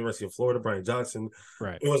came from the University of Florida, Brian Johnson.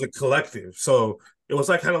 Right. It was a collective. So it was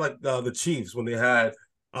like kind of like the Chiefs when they had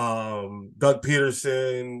Doug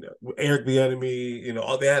Peterson, Eric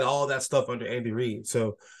Bieniemy, they had all that stuff under Andy Reid.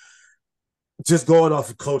 So just going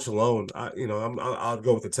off of coach alone, I'll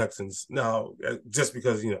go with the Texans now, just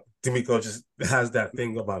because DeMeco just has that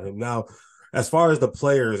thing about him. Now, as far as the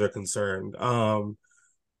players are concerned,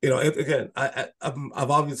 again,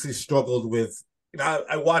 I've obviously struggled with.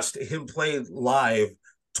 I watched him play live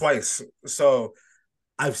twice, so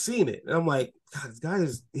I've seen it, and I'm like, God, this guy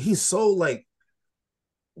he's so like.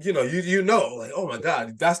 Like, oh my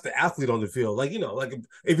God, that's the athlete on the field. Like, like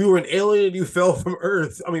if you were an alien and you fell from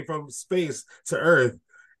from space to Earth,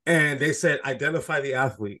 and they said, identify the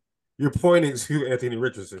athlete, you're pointing to Anthony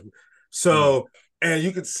Richardson. So, and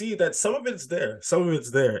you can see that some of it's there,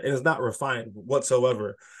 and it's not refined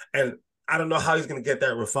whatsoever. And I don't know how he's going to get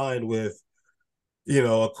that refined with,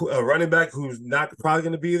 a running back who's not probably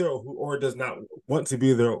going to be there or does not want to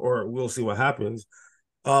be there, or we'll see what happens.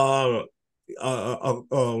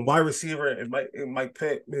 Wide receiver and Mike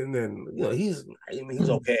Pittman, and he's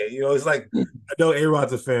okay. It's like, I know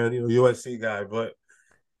A-Rod's a fan, USC guy, but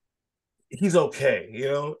he's okay,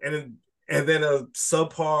 and then a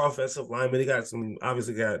subpar offensive lineman. He got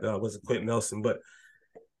was it Quentin Nelson, but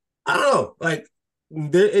I don't know, like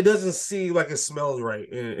it doesn't seem like it smells right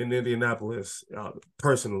in Indianapolis,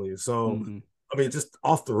 personally. So just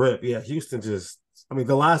off the rip, Houston just.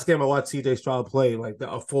 The last game I watched CJ Stroud play, like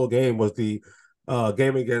a full game, was the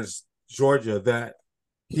game against Georgia that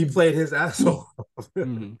he played his ass off.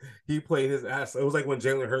 He played his ass. It was like when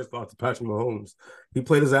Jalen Hurts lost to Patrick Mahomes. He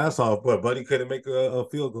played his ass off, but Buddy couldn't make a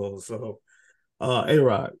field goal. So,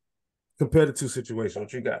 A-Rod, compare the two situations.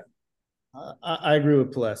 What you got? I agree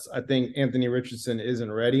with Pless. I think Anthony Richardson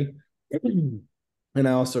isn't ready. And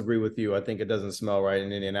I also agree with you. I think it doesn't smell right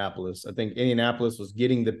in Indianapolis. I think Indianapolis was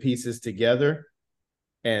getting the pieces together,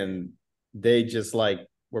 and they just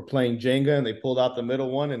were playing Jenga, and they pulled out the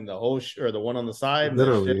middle one and the whole or the one on the side.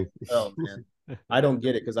 Literally. Oh man, I don't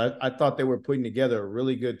get it, because I thought they were putting together a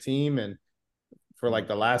really good team, and for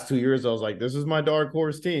the last 2 years, I was like, this is my dark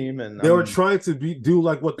horse team, and they were trying to do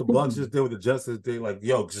like what the Bucs just did with the Jets. They like,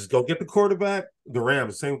 yo, just go get the quarterback. The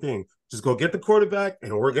Rams, same thing. Just go get the quarterback,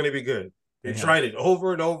 and we're gonna be good. They tried it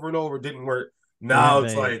over and over and over, didn't work. Now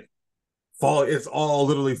it's like. It's all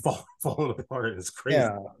literally falling apart. It's crazy.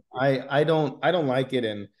 Yeah, I don't like it.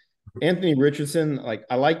 And Anthony Richardson,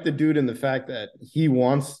 I like the dude in the fact that he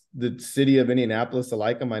wants the city of Indianapolis to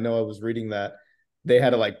like him. I know I was reading that they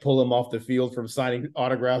had to pull him off the field from signing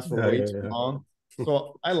autographs for way too long.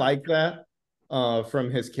 So I like that from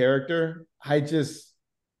his character. I just,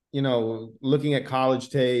 looking at college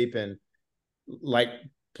tape and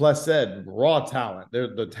Plus said, raw talent.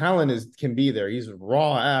 The talent can be there. He's a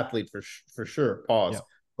raw athlete for sure. Pause. Yep.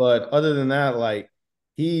 But other than that,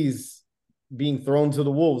 he's being thrown to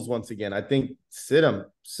the wolves once again. I think sit him.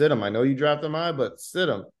 I know you drafted him high, but sit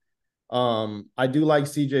him. I do like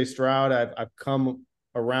CJ Stroud. I've come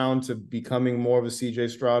around to becoming more of a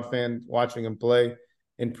CJ Stroud fan, watching him play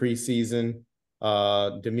in preseason.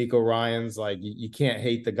 DeMeco Ryans, you can't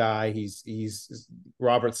hate the guy. He's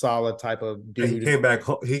Robert Saleh type of dude. He came back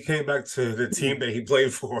to the team that he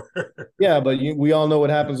played for. Yeah, but we all know what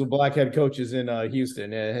happens with black head coaches in Houston.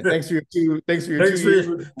 Thanks for your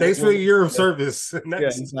year of service. Yeah,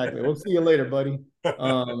 exactly. We'll see you later, buddy.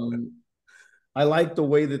 I like the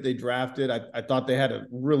way that they drafted. I thought they had a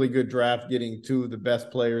really good draft, getting two of the best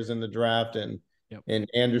players in the draft, and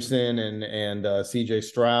Anderson and CJ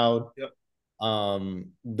Stroud. Yep.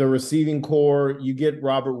 The receiving core, you get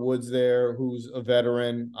Robert Woods there, who's a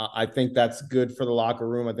veteran. I think that's good for the locker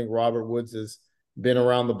room. I think Robert Woods has been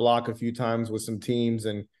around the block a few times with some teams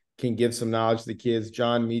and can give some knowledge to the kids.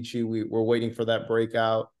 John Michie, we're waiting for that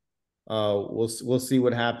breakout. We'll see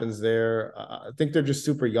what happens there. I think they're just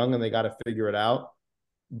super young and they got to figure it out.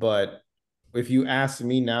 But if you ask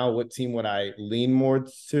me now, what team would I lean more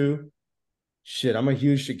to? Shit, I'm a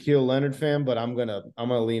huge Shaquille Leonard fan, but I'm gonna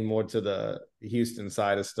lean more to the Houston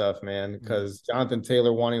side of stuff, man. Because Jonathan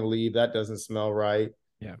Taylor wanting to leave, that doesn't smell right.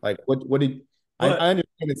 Yeah. Like what did I But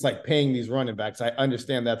understand it's like paying these running backs. I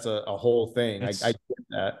understand that's a whole thing. I get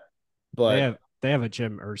that. But they have a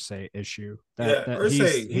Jim Irsay issue. yeah, That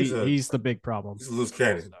Irsay, he's the big problem. He's a loose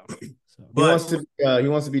cannon. So. But he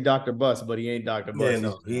wants to be Dr. Bust, but he ain't Dr. yeah, Bust.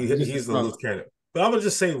 no, he's the loose cannon. But I'm gonna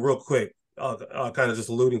just say real quick, kind of just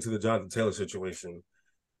alluding to the Jonathan Taylor situation.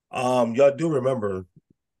 Y'all do remember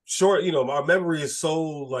short, my memory is so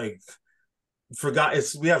like forgot.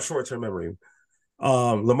 We have short term memory.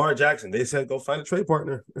 Lamar Jackson, they said go find a trade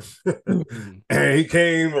partner, and he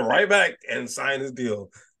came right back and signed his deal.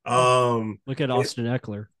 Look at Austin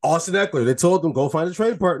Eckler. They told him go find a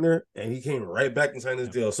trade partner, and he came right back and signed his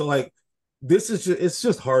deal. So like, it's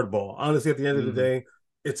just hardball. Honestly, at the end of the day,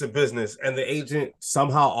 it's a business, and the agent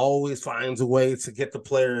somehow always finds a way to get the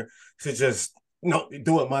player to just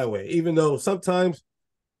do it my way, even though sometimes,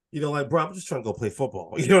 like, bro, I'm just trying to go play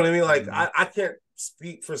football. You know what I mean? Like, I can't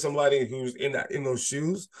speak for somebody who's in those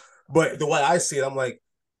shoes, but the way I see it, I'm like,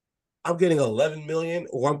 I'm getting 11 million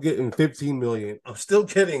or I'm getting 15 million. I'm still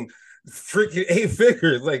getting freaking 8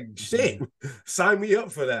 figures. Like, shit, sign me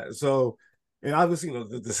up for that. So, and obviously,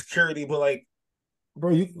 the security, but like,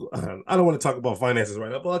 bro, I don't want to talk about finances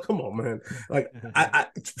right now, but like, come on, man. Like,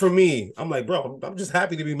 for me, I'm like, bro, I'm just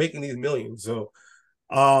happy to be making these millions. So,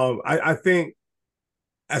 I think,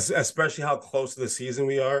 especially how close to the season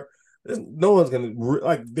we are, no one's gonna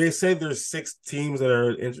like. They say there's 6 teams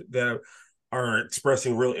that are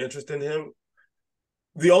expressing real interest in him.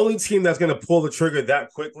 The only team that's going to pull the trigger that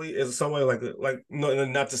quickly is somebody like no,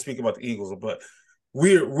 not to speak about the Eagles, but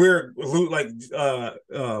we're like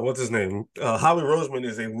what's his name? Howie Roseman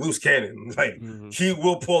is a loose cannon. Like he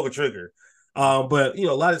will pull the trigger. But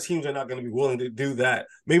a lot of teams are not going to be willing to do that.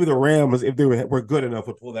 Maybe the Rams, if they were good enough,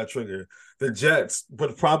 would pull that trigger. The Jets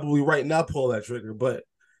would probably right now pull that trigger. But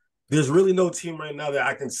there's really no team right now that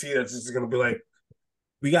I can see that's just going to be like,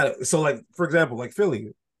 we got it. So, like, for example, like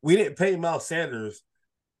Philly, we didn't pay Miles Sanders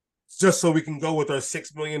just so we can go with our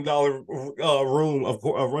 $6 million room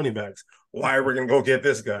of running backs. Why are we going to go get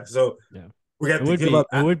this guy? So, we have to give up.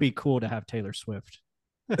 It would be cool to have Taylor Swift.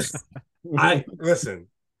 Listen,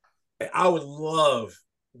 I would love,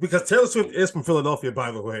 because Taylor Swift is from Philadelphia,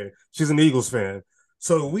 by the way. She's an Eagles fan.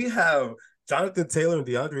 So, we have Jonathan Taylor and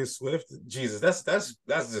DeAndre Swift. Jesus, that's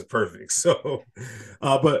just perfect. So,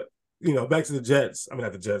 but back to the Jets. I mean,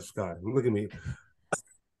 not the Jets. God, look at me.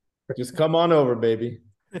 Just come on over, baby.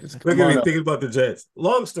 Look at me thinking about the Jets.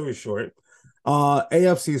 Long story short,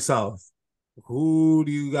 AFC South. Who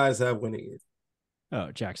do you guys have winning it?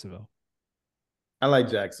 Oh, Jacksonville. I like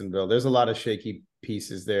Jacksonville. There's a lot of shaky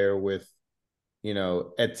pieces there with,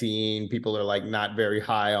 Etienne. People are like not very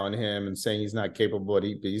high on him and saying he's not capable, but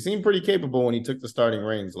he seemed pretty capable when he took the starting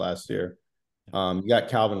reins last year. You got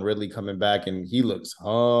Calvin Ridley coming back, and he looks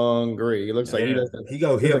hungry. He looks like he doesn't. He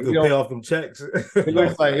have to pay off them checks. He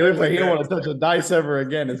looks like he don't want to touch a dice ever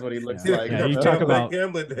again. Is what he looks like. Yeah, you talk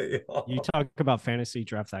about fantasy,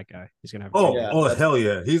 draft that guy. He's gonna have. Hell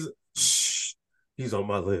yeah, he's on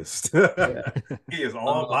my list. He is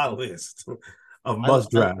on my list of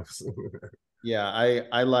must drafts. Yeah,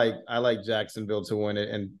 I like Jacksonville to win it,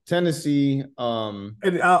 and Tennessee.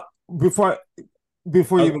 And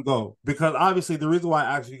before you even go, because obviously the reason why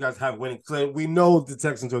I asked you guys have winning, because we know the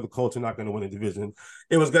Texans are the Colts are not going to win a division.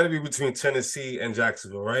 It was going to be between Tennessee and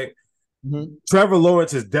Jacksonville, right? Mm-hmm. Trevor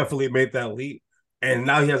Lawrence has definitely made that leap, and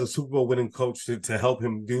now he has a Super Bowl winning coach to help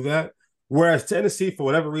him do that. Whereas Tennessee, for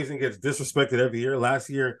whatever reason, gets disrespected every year. Last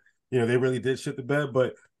year, they really did shit the bed,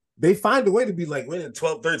 but they find a way to be like winning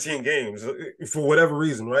 12, 13 games for whatever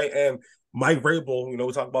reason, right? And Mike Vrabel, we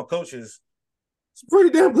talk about coaches, he's a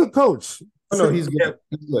pretty damn good coach. Oh, no, he's good.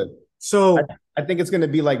 He's good. So I think it's going to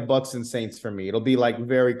be like Bucs and Saints for me. It'll be like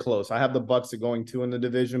very close. I have the Bucs going 2 in the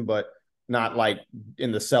division, but not like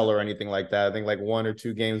in the cellar or anything like that. I think like 1 or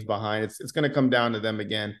 2 games behind. It's going to come down to them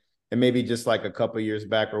again, and maybe just like a couple of years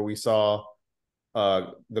back where we saw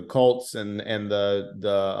the Colts and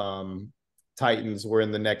the Titans were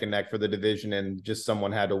in the neck and neck for the division, and just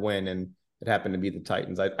someone had to win, and it happened to be the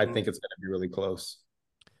Titans. I think it's going to be really close.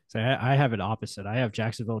 So I have it opposite. I have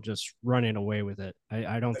Jacksonville just running away with it.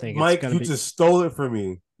 I don't think Mike, you just stole it from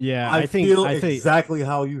me. Yeah, I feel exactly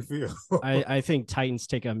how you feel. I think Titans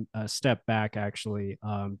take a step back, actually,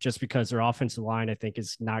 just because their offensive line, I think,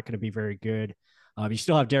 is not going to be very good. You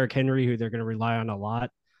still have Derek Henry, who they're going to rely on a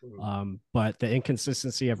lot. But the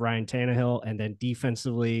inconsistency of Ryan Tannehill, and then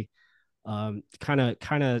defensively,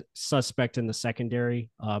 Kind of suspect in the secondary.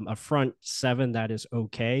 A front seven that is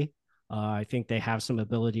okay. I think they have some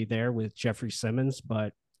ability there with Jeffrey Simmons,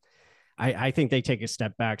 but I think they take a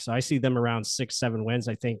step back. So I see them around 6-7 wins.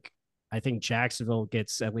 I think Jacksonville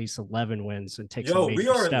gets at least 11 wins and takes a Yo, we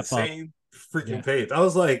major are in the step up. same freaking Yeah. page. I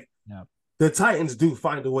was like, Yeah. the Titans do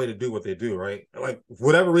find a way to do what they do, right? Like,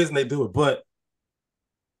 whatever reason they do it, but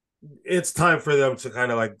it's time for them to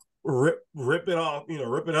kind of like rip it off,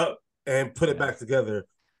 rip it up and put it back together.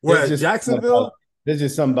 Whereas Jacksonville, there's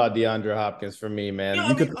just something about DeAndre Hopkins for me, man. yeah,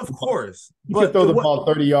 I mean, of course, you could throw the ball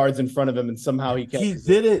 30 yards in front of him, and somehow he can't. He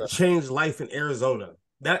didn't change life in Arizona.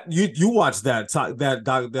 That you watched that I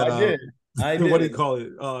did. What do you call it?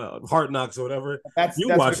 Hard Knocks or whatever. That's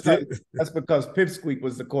watched because, it. That's because Pipsqueak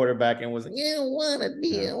was the quarterback and was like, "Yeah, I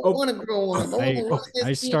want to grow up."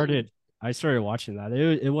 I started watching that.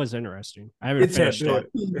 It was interesting. I haven't finished it.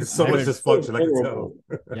 It's so much dysfunction. I can tell.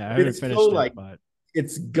 Yeah, I haven't finished it, but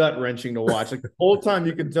it's gut wrenching to watch. Like the whole time,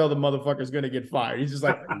 you can tell the motherfucker's gonna get fired. He's just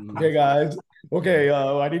like, "Hey guys, okay,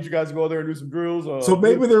 I need you guys to go there and do some drills." So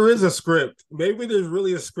maybe there is a script. Maybe there's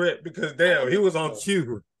really a script because damn, he was on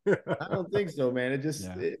cue. I don't think so, man. It just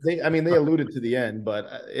they alluded to the end, but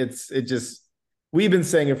we've been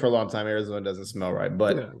saying it for a long time. Arizona doesn't smell right,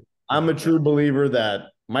 but I'm a true believer that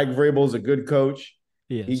Mike Vrabel is a good coach.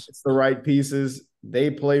 He gets the right pieces. They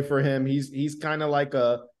play for him. He's kind of like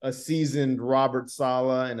a seasoned Robert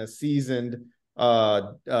Saleh and a seasoned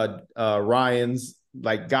Ryans.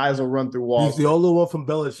 Like guys will run through walls. He's the only one from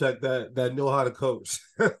Belichick that know how to coach.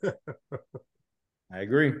 I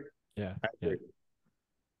agree. Yeah.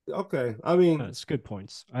 Okay, I mean, that's good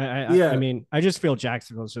points. I mean, I just feel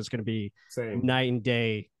Jacksonville's just going to be night and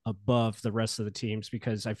day above the rest of the teams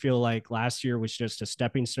because I feel like last year was just a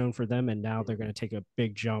stepping stone for them, and now they're going to take a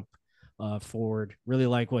big jump forward. Really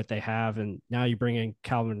like what they have, and now you bring in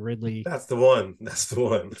Calvin Ridley. That's the one. It's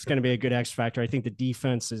going to be a good X factor. I think the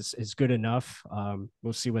defense is good enough.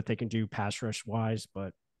 We'll see what they can do pass rush wise,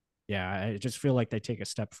 but yeah, I just feel like they take a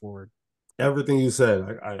step forward. Everything you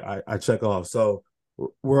said, I check off. So.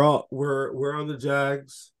 We're on the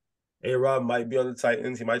Jags. A-Rob might be on the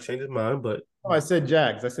Titans. He might change his mind, but I said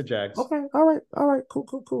Jags. Okay, all right,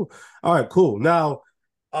 cool. All right, cool. Now,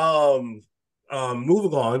 moving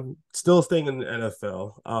on, still staying in the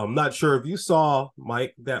NFL. Not sure if you saw,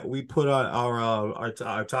 Mike, that we put on our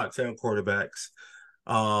top 10 quarterbacks.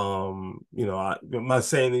 I'm not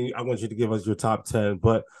saying I want you to give us your top 10,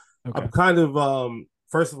 but I'm kind of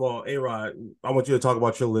first of all, A-Rod, I want you to talk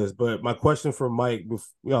about your list. But my question for Mike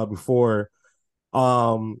before,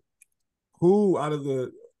 who out of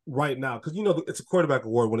the right now, because it's a quarterback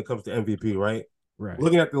award when it comes to MVP, right? Right.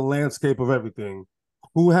 Looking at the landscape of everything,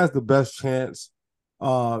 who has the best chance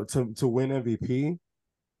to win MVP?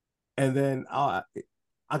 And then I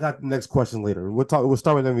got the next question later. We'll start with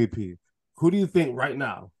MVP. Who do you think right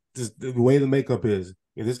now, just the way the makeup is,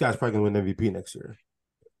 this guy's probably gonna win MVP next year?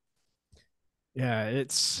 Yeah,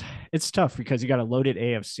 it's tough because you got a loaded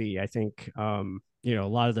AFC. I think a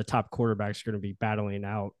lot of the top quarterbacks are going to be battling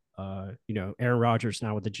out. Aaron Rodgers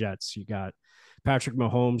now with the Jets. You got Patrick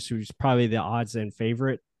Mahomes, who's probably the odds-in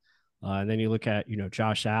favorite. And then you look at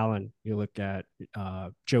Josh Allen. You look at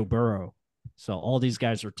Joe Burrow. So all these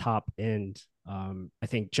guys are top end. I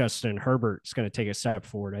think Justin Herbert is going to take a step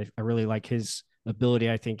forward. I really like his ability.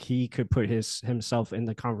 I think he could put himself in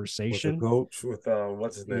the conversation. With the coach, with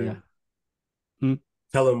what's his name? Yeah.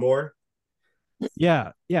 Kellen Moore.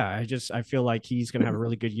 Yeah. I feel like he's going to have a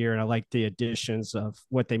really good year, and I like the additions of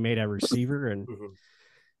what they made at receiver. And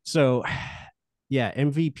so, yeah,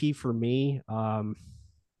 MVP for me. I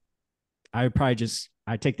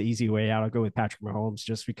take the easy way out. I'll go with Patrick Mahomes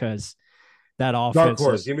just because that offense. Dark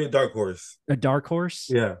horse. Give me a dark horse. A dark horse?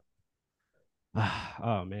 Yeah.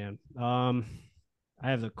 Oh man. I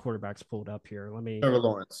have the quarterbacks pulled up here. Let me. Trevor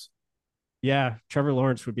Lawrence. Yeah, Trevor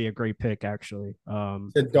Lawrence would be a great pick, actually.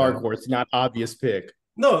 It's a dark horse, not obvious pick.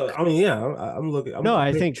 No, I mean, yeah, I'm looking.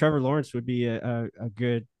 I think Trevor Lawrence would be a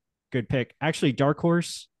good pick. Actually, dark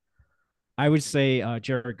horse, I would say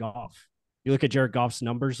Jared Goff. You look at Jared Goff's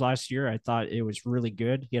numbers last year, I thought it was really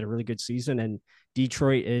good. He had a really good season, and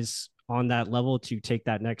Detroit is on that level to take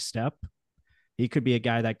that next step. He could be a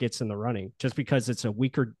guy that gets in the running just because it's a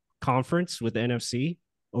weaker conference with the NFC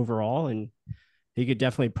overall, and he could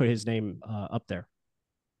definitely put his name up there.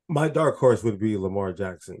 My dark horse would be Lamar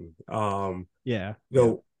Jackson. So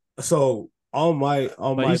but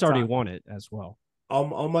he's already won it as well.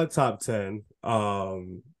 On my top 10,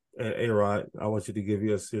 A-Rod, I want you to give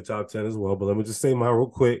us your top 10 as well, but let me just say mine real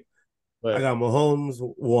quick. Right. I got Mahomes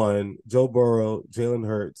 1, Joe Burrow, Jalen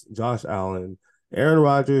Hurts, Josh Allen, Aaron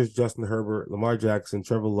Rodgers, Justin Herbert, Lamar Jackson,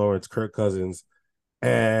 Trevor Lawrence, Kirk Cousins,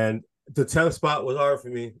 and the 10th spot was hard for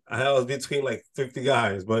me. I was between like 50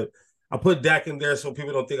 guys, but I put Dak in there so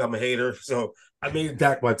people don't think I'm a hater. So I made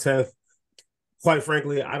Dak my 10th. Quite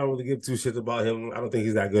frankly, I don't really give two shits about him. I don't think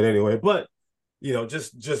he's that good anyway. But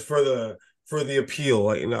just for the appeal,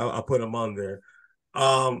 like, I put him on there.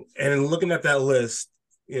 And in looking at that list,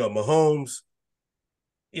 Mahomes,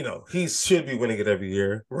 he should be winning it every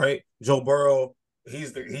year, right? Joe Burrow,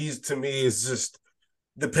 he's to me is just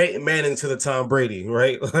the Peyton Manning to the Tom Brady,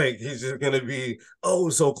 right? Like, he's just gonna be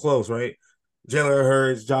so close, right? Jalen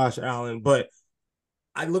Hurts, Josh Allen, but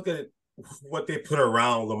I look at what they put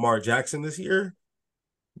around Lamar Jackson this year.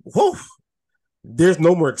 Whoa, there's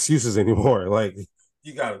no more excuses anymore. Like,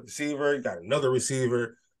 you got a receiver, you got another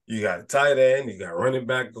receiver, you got a tight end, you got running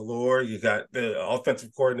back galore, you got the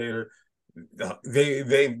offensive coordinator.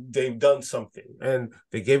 They've done something, and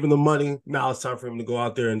they gave him the money. Now it's time for him to go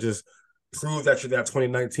out there and just prove that you're that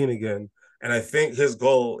 2019 again. And I think his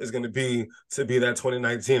goal is going to be that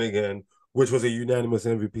 2019 again, which was a unanimous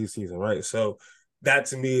MVP season, right? So that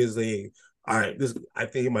to me is all right. I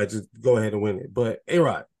think he might just go ahead and win it. But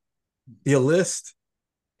A-Rod, your list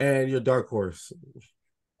and your dark horse.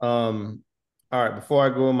 All right. Before I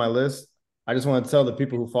go on my list, I just want to tell the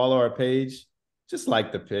people who follow our page, just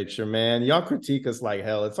like the picture, man. Y'all critique us like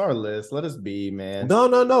hell. It's our list. Let us be, man.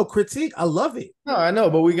 No. Critique. I love it. No, I know,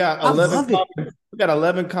 but we got 11 comments. We got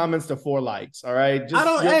 11 comments to 4 likes. All right.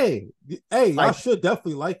 Hey, y'all should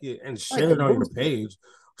definitely like it and share it on your page.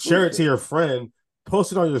 Share it to your friend.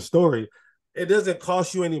 Post it on your story. It doesn't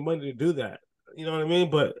cost you any money to do that. You know what I mean?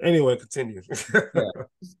 But anyway, continue. Yeah,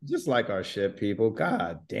 just like our shit, people.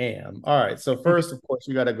 God damn. All right. So first, of course,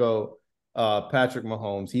 you got to go Patrick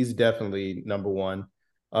Mahomes. He's definitely number 1.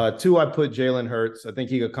 2, I put Jalen Hurts. I think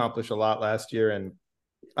he accomplished a lot last year, and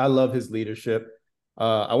I love his leadership.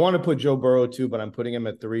 I want to put Joe Burrow too, but I'm putting him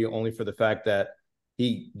at 3 only for the fact that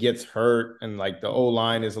he gets hurt and like the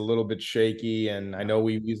O-line is a little bit shaky. And I know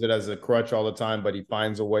we use it as a crutch all the time, but he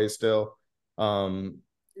finds a way still. 2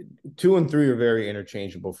 and 3 are very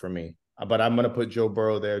interchangeable for me, but I'm going to put Joe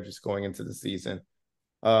Burrow there just going into the season.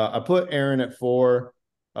 I put Aaron at 4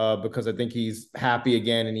 because I think he's happy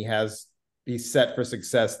again and he's set for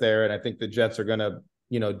success there. And I think the Jets are going to,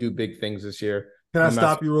 do big things this year. Can I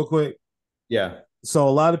stop you real quick? Yeah. So a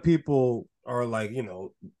lot of people are like,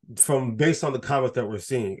 based on the comments that we're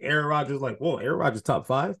seeing, Aaron Rodgers like, whoa, Aaron Rodgers top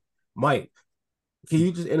 5? Mike, can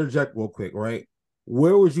you just interject real quick, right?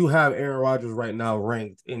 Where would you have Aaron Rodgers right now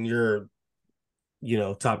ranked in your,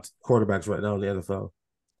 top quarterbacks right now in the NFL?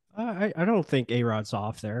 I don't think A-Rod's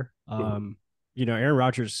off there. Aaron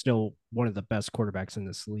Rodgers is still one of the best quarterbacks in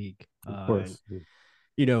this league. Of course.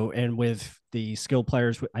 And with the skill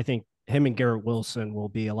players, I think him and Garrett Wilson will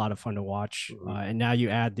be a lot of fun to watch. And now you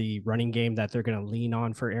add the running game that they're going to lean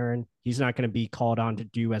on for Aaron. He's not going to be called on to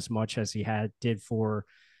do as much as he did for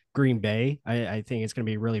Green Bay. I think it's going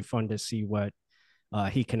to be really fun to see what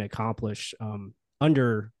he can accomplish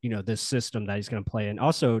under, this system that he's going to play. And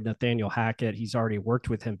also Nathaniel Hackett, he's already worked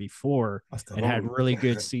with him before and had really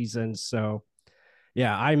good seasons. So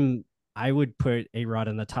yeah, I would put A-Rod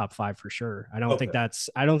in the top 5 for sure. I don't think that's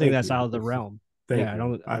out of the realm. I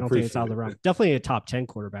don't think it's out of the realm. Definitely a top 10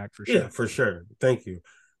 quarterback for sure. Yeah, for sure. Thank you.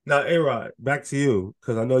 Now, A-Rod, back to you,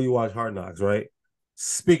 because I know you watch Hard Knocks, right?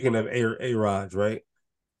 Speaking of A-Rod, right?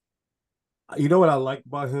 You know what I like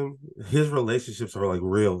about him? His relationships are like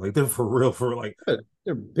real. Like, they're for real,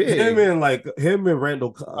 they're big. Him and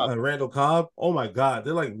Randall Cobb. Oh my God,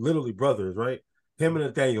 they're like literally brothers, right? Him and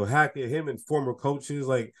Nathaniel Hackett, him and former coaches,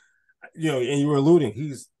 like, and you were alluding,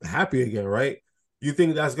 he's happy again, right? You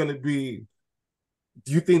think that's gonna be?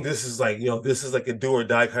 Do you think this is like, this is like a do or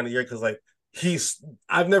die kind of year? Because like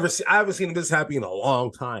I haven't seen him this happy in a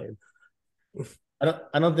long time.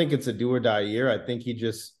 I don't think it's a do or die year. I think he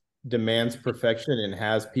just demands perfection and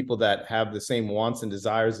has people that have the same wants and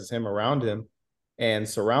desires as him around him and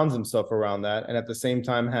surrounds himself around that. And at the same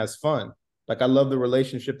time has fun. Like, I love the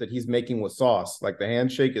relationship that he's making with Sauce. Like, the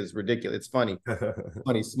handshake is ridiculous. It's funny.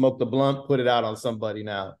 Funny. Smoke the blunt, put it out on somebody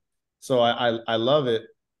now. So I love it.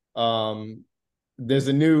 There's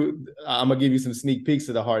a new, I'm going to give you some sneak peeks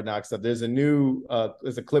of the Hard Knocks stuff. There's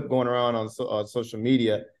a clip going around on social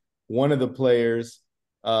media. One of the players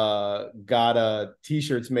got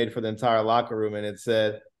t-shirts made for the entire locker room, and it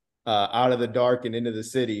said out of the dark and into the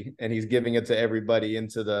city, and he's giving it to everybody in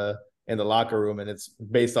the locker room, and it's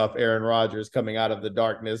based off Aaron Rodgers coming out of the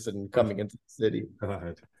darkness and coming into the city.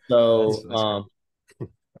 So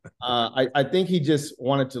I think he just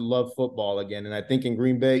wanted to love football again, and I think in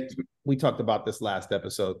Green Bay, we talked about this last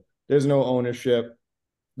episode, there's no ownership.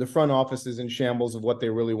 the front office is in shambles of what they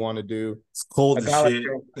really want to do. It's cold as shit.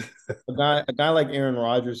 A guy like Aaron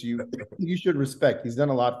Rodgers, you should respect. He's done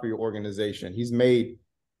a lot for your organization. He's made,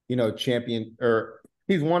 he's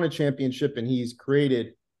won a championship, and he's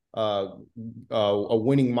created a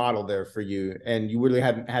winning model there for you. And you really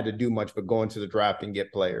haven't had to do much but go into the draft and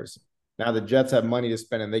get players. Now the Jets have money to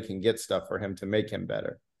spend, and they can get stuff for him to make him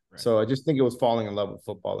better. Right. So I just think it was falling in love with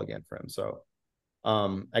football again for him. So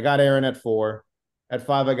I got Aaron at 4. At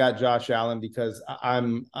 5, I got Josh Allen because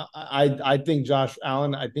I think Josh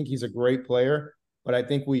Allen, I think he's a great player, but I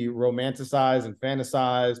think we romanticize and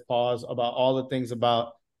fantasize, about all the things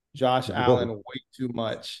about Josh Allen way too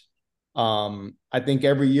much. I think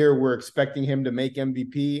every year we're expecting him to make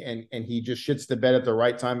MVP, and he just shits the bed at the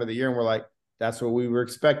right time of the year, and we're like, that's what we were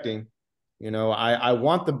expecting. I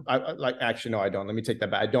want actually, no, I don't. Let me take that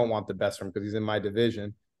back. I don't want the best from him because he's in my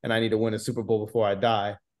division, and I need to win a Super Bowl before I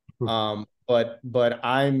die. But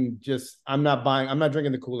I'm not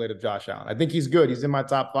drinking the Kool-Aid of Josh Allen. I think he's good. He's in my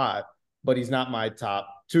top 5, but he's not my top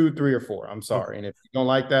 2, 3, or 4. I'm sorry. And if you don't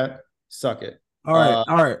like that, suck it. All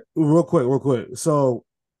right. Real quick. So,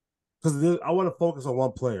 because I want to focus on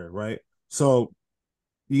one player, right? So,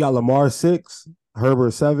 you got Lamar 6,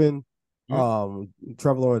 Herbert 7,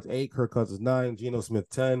 Trevor Lawrence 8, Kirk Cousins 9, Geno Smith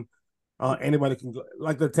 10. Anybody can go,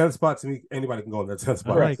 like the 10 spot to me, anybody can go in that 10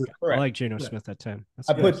 spot. I like Geno Smith at 10.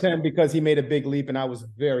 I put 10 because he made a big leap, and I was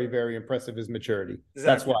very, very impressed with his maturity. Exactly.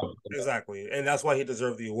 That's why. Exactly. And that's why he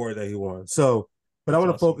deserved the award that he won. So, but I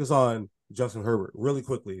want to focus on Justin Herbert really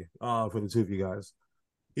quickly for the two of you guys.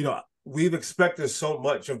 We've expected so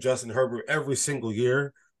much of Justin Herbert every single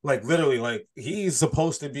year. Like, literally, like, he's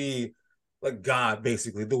supposed to be like God,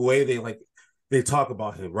 basically, the way they talk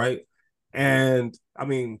about him, right? And I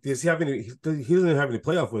mean, does he have any? He doesn't have any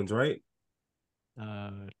playoff wins, right?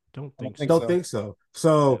 Don't think so.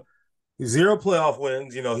 So 0 playoff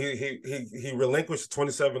wins. He relinquished a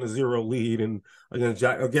 27-0 lead, and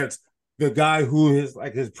against the guy who is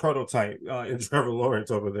like his prototype in Trevor Lawrence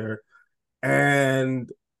over there, and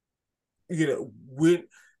with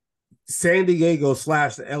San Diego /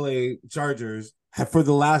 the LA Chargers. For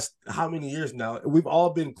the last how many years now, we've all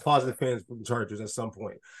been closet fans from the Chargers at some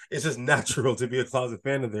point. It's just natural to be a closet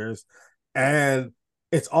fan of theirs. And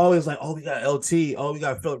it's always like, oh, we got LT, oh, we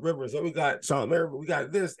got Phillip Rivers, oh, we got Sean Merritt, we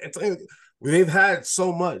got this. They've had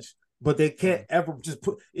so much, but they can't ever just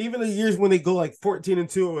put, even the years when they go like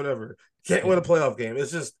 14-2 or whatever, can't win a playoff game.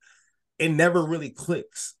 It's just, it never really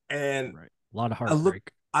clicks. And a lot of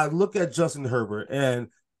heartbreak. I look at Justin Herbert, and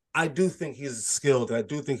I do think he's skilled, and I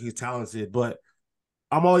do think he's talented, but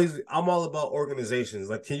I'm all about organizations.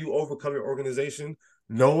 Like, can you overcome your organization?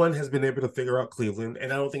 No one has been able to figure out Cleveland,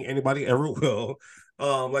 and I don't think anybody ever will.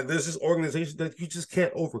 There's this organization that you just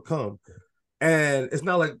can't overcome. And it's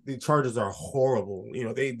not like the Chargers are horrible.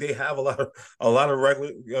 They have a lot of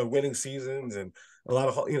regular winning seasons, and a lot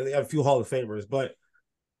of they have a few Hall of Famers. But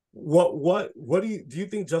what do you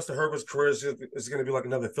think Justin Herbert's career is going to be like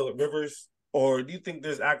another Phillip Rivers, or do you think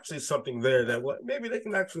there's actually something there that maybe they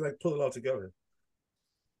can actually like pull it all together?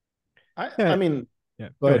 I mean,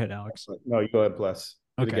 go ahead, Alex. No, you go ahead, Pless.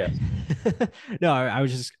 Okay. No, I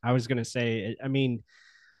was going to say, I mean,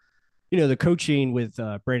 the coaching with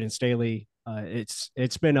Brandon Staley,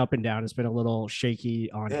 it's been up and down. It's been a little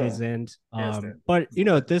shaky on his end. But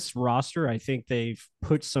this roster, I think they've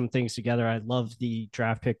put some things together. I love the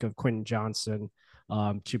draft pick of Quentin Johnson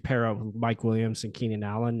to pair up with Mike Williams and Keenan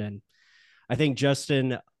Allen. And I think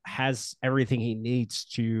Justin has everything he needs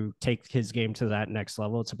to take his game to that next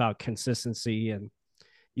level. It's about consistency and,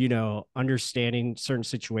 understanding certain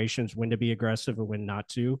situations, when to be aggressive and when not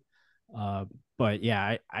to. But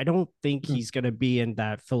yeah, I don't think he's going to be in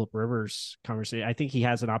that Phillip Rivers conversation. I think he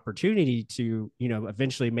has an opportunity to,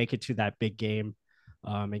 eventually make it to that big game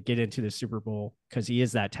and get into the Super Bowl because he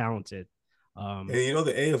is that talented. And the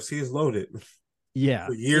AFC is loaded. Yeah.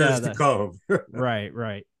 For years to come.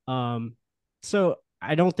 Right. So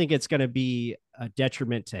I don't think it's going to be a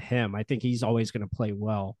detriment to him. I think he's always going to play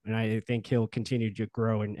well, and I think he'll continue to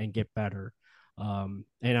grow and get better. And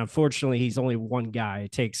unfortunately, he's only one guy.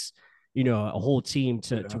 It takes, a whole team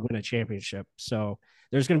to win a championship. So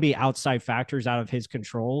there's going to be outside factors out of his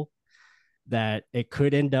control that it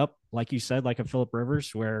could end up, like you said, like a Phillip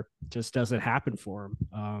Rivers, where it just doesn't happen for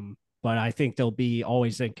him. But I think they'll be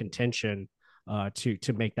always in contention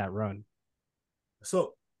to make that run.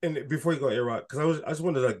 So, and before you go, A-Rod, because I just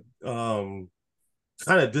wanted to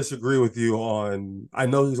kind of disagree with you on, I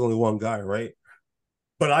know he's only one guy, right?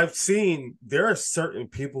 But I've seen there are certain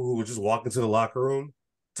people who would just walk into the locker room.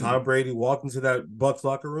 Tom Brady walked into that Bucs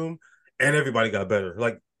locker room, and everybody got better.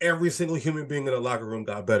 Like, every single human being in the locker room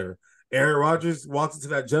got better. Aaron Rodgers walks into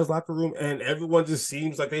that Jets locker room, and everyone just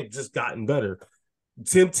seems like they've just gotten better.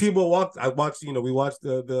 Tim Tebow walked. I watched. We watched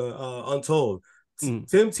the Untold. Tim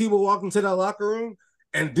Tebow walked into that locker room,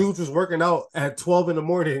 and dudes was working out at 12 in the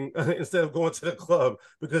morning instead of going to the club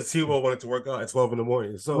because Tebow wanted to work out at 12 in the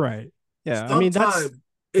morning. So right, yeah. I mean, that's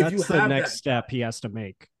if you the have next that step guy, he has to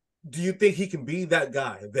make. do you think he can be that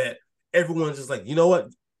guy that everyone's just like, you know what?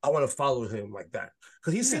 I want to follow him like that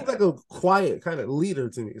because he seems like a quiet kind of leader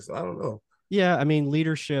to me. So I don't know. Yeah, I mean,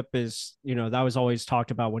 leadership is, that was always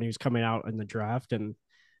talked about when he was coming out in the draft, and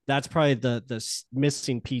that's probably the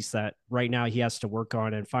missing piece that right now he has to work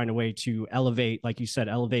on and find a way to elevate, like you said,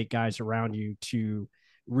 elevate guys around you to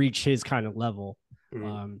reach his kind of level.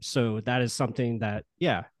 So that is something that,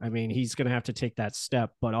 yeah, I mean, he's going to have to take that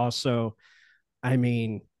step, but also, I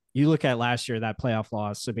mean, you look at last year, that playoff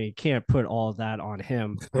loss. I mean, you can't put all of that on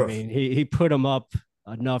him. I mean, he put him up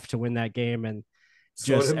enough to win that game, and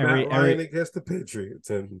so just did Matt Ryan against the Patriots,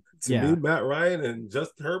 and to me, Matt Ryan and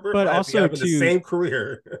Justin Herbert but might also be having the same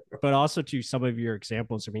career. But also to some of your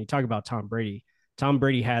examples. I mean, you talk about Tom Brady. Tom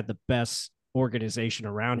Brady had the best organization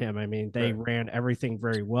around him. I mean, they ran everything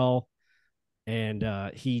very well, and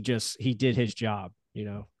he did his job.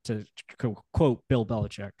 To quote Bill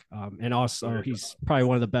Belichick. And also, he's probably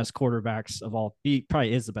one of the best quarterbacks of all. He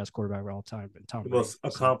probably is the best quarterback of all time. And Tom Brady, most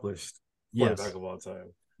accomplished quarterback of all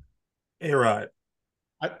time. A-Rod.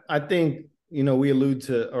 I think, I allude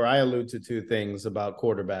to two things about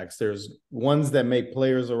quarterbacks. There's ones that make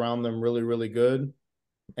players around them really, really good.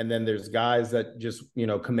 And then there's guys that just,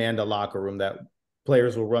 command a locker room that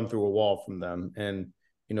players will run through a wall from them. And,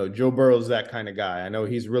 Joe Burrow's that kind of guy. I know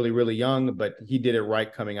he's really, really young, but he did it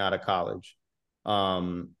right coming out of college.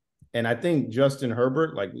 And I think Justin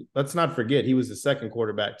Herbert, let's not forget, he was the second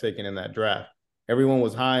quarterback taken in that draft. Everyone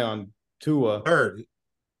was high on Tua. Third.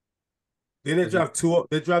 They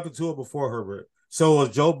drafted Tua before Herbert. So it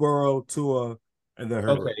was Joe Burrow, Tua, and then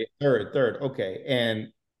Herbert. Okay, third. Okay. And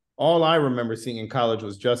all I remember seeing in college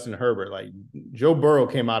was Justin Herbert. Like, Joe Burrow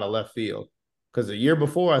came out of left field. Because the year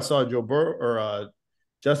before I saw Joe Burrow or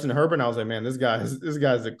Justin Herbert, and I was like, man, this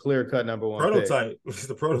guy's a clear-cut number one prototype. It's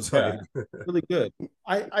the prototype. Yeah, really good.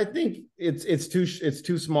 I think it's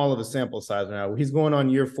too small of a sample size now. He's going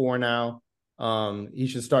on year 4 now. He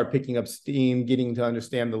should start picking up steam, getting to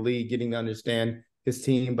understand the league, getting to understand his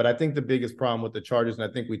team. But I think the biggest problem with the Chargers, and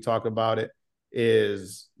I think we talk about it,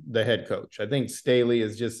 is the head coach. I think Staley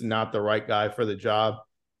is just not the right guy for the job.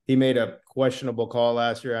 He made a questionable call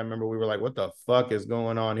last year. I remember we were like, what the fuck is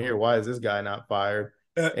going on here? Why is this guy not fired?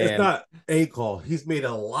 It's not a call. He's made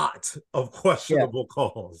a lot of questionable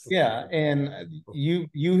calls. Yeah, and you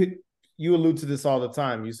allude to this all the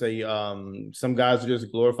time. You say some guys are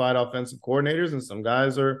just glorified offensive coordinators and some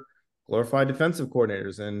guys are glorified defensive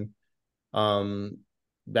coordinators. And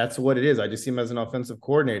that's what it is. I just see him as an offensive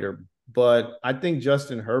coordinator. But I think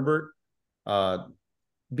Justin Herbert,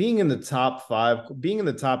 being in the top 5, being in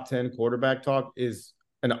the top 10 quarterback talk is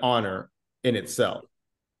an honor in itself.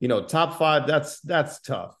 Top 5, that's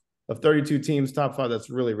tough. Of 32 teams, top 5, that's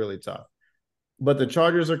really, really tough. But the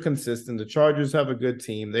Chargers are consistent. The Chargers have a good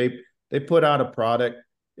team. They put out a product.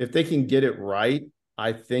 If they can get it right,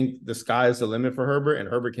 I think the sky is the limit for Herbert, and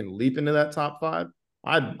Herbert can leap into that top 5.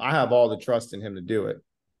 I have all the trust in him to do it.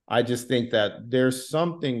 I just think that there's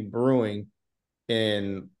something brewing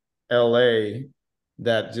in LA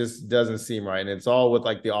that just doesn't seem right. And it's all with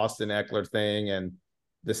the Austin Eckler thing and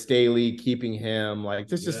the Staley keeping him.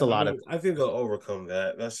 There's just a lot of. I think they'll overcome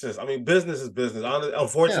that. That's just, business is business.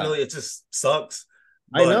 Unfortunately, it just sucks.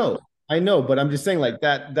 But... I know, but I'm just saying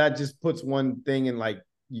that just puts one thing in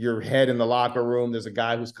your head in the locker room. There's a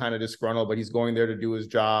guy who's kind of disgruntled, but he's going there to do his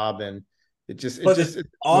job. And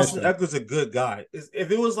Austin Eckler's a good guy.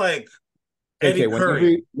 If it was Eddie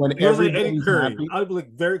Curry, I'd be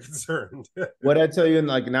very concerned. What I tell you, and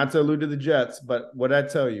not to allude to the Jets, but what I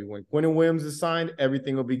tell you, when Quentin Williams is signed,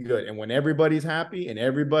 everything will be good. And when everybody's happy and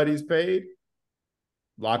everybody's paid,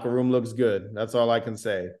 locker room looks good. That's all I can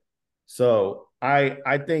say. So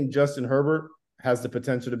I think Justin Herbert has the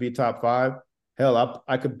potential to be top 5. Hell,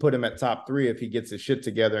 I could put him at top 3 if he gets his shit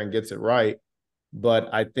together and gets it right.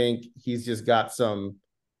 But I think he's just got some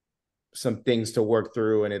things to work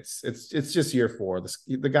through, and it's just year 4.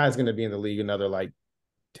 The guy's going to be in the league another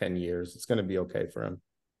 10 years. It's going to be okay for him.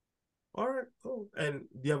 All right, cool. And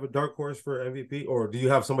do you have a dark horse for MVP, or do you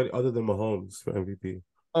have somebody other than Mahomes for MVP?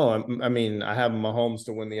 Oh, I have Mahomes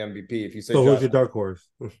to win the MVP. If you say so, who's your dark horse?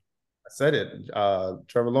 I said it,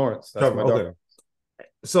 Trevor Lawrence. That's my dark horse.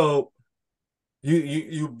 So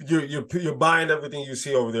you're buying everything you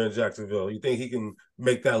see over there in Jacksonville. You think he can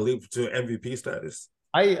make that leap to MVP status?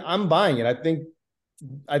 I'm buying it. I think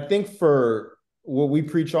I think for what we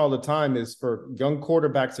preach all the time is for young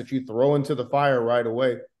quarterbacks that you throw into the fire right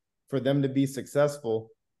away, for them to be successful,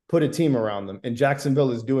 put a team around them. And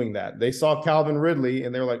Jacksonville is doing that. They saw Calvin Ridley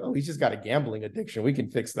and they're like, oh, he's just got a gambling addiction. We can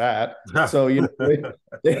fix that. So,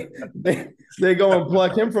 they go and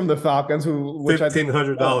pluck him from the Falcons, which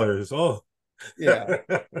 $1,500. Oh, yeah.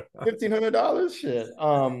 $1,500 shit.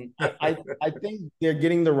 I think they're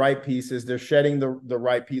getting the right pieces. They're shedding the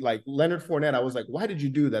right piece. Like Leonard Fournette, I was like, why did you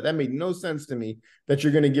do that? That made no sense to me, that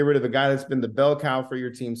you're going to get rid of the guy that's been the bell cow for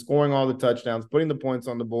your team, scoring all the touchdowns, putting the points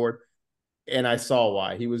on the board. And I saw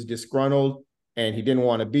why. He was disgruntled and he didn't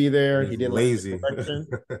want to be there. He didn't lazy. Like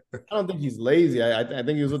the I don't think he's lazy. I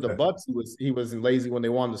think he was with the Bucs. He was lazy when they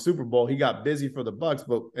won the Super Bowl. He got busy for the Bucs,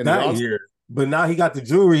 but in that year. But now he got the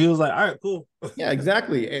jewelry. He was like, all right, cool. Yeah,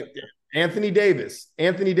 exactly. Anthony Davis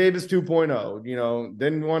 2.0,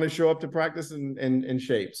 didn't want to show up to practice in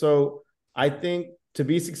shape. So I think to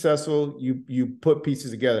be successful, you put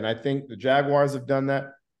pieces together. And I think the Jaguars have done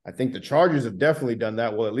that. I think the Chargers have definitely done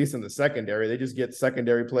that. Well, at least in the secondary, they just get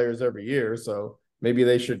secondary players every year. So maybe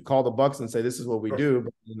they should call the Bucs and say, this is what we do.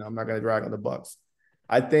 But, I'm not going to drag on the Bucs.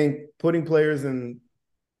 I think putting players in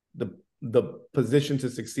the position to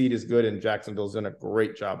succeed is good, and Jacksonville's done a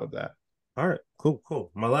great job of that. All right, cool.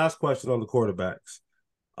 My last question on the quarterbacks.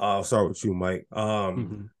 I'll start with you, Mike.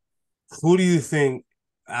 Who do you think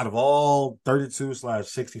out of all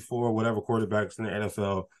 32/64, whatever quarterbacks in the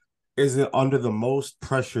NFL, is it under the most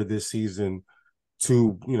pressure this season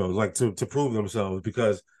to to prove themselves?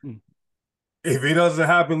 Because if it doesn't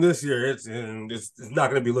happen this year, it's not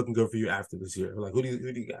going to be looking good for you after this year. Like, who do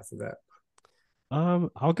you got for that?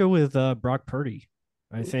 I'll go with Brock Purdy.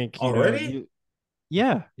 I think already.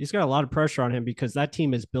 Yeah, he's got a lot of pressure on him because that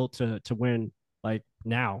team is built to win like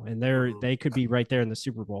now, and they could be right there in the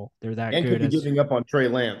Super Bowl. They're that and good. Could be giving up on Trey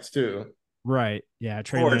Lance too. Right. Yeah.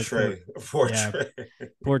 Poor Trey.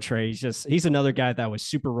 Poor Trey. He's another guy that was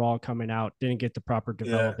super raw coming out, didn't get the proper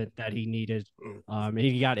development that he needed.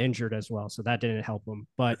 He got injured as well, so that didn't help him.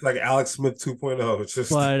 But like Alex Smith 2.0. It's just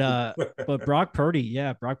but Brock Purdy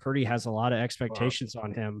has a lot of expectations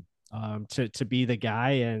on him to be the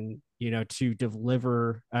guy and to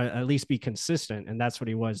deliver, at least be consistent, and that's what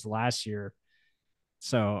he was last year.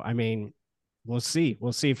 So I mean, we'll see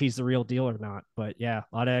if he's the real deal or not. But yeah,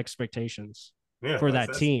 a lot of expectations for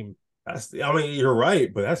that team. You're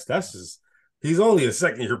right, but that's just, he's only a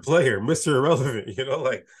second-year player, Mr. Irrelevant.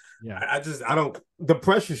 I don't. The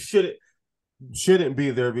pressure shouldn't be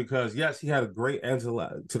there because yes, he had a great end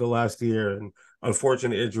to the last year and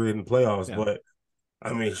unfortunate injury in the playoffs. Yeah. But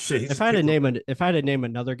I mean, shit. If I had to name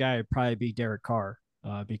another guy, it'd probably be Derek Carr.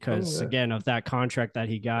 Because again, of that contract that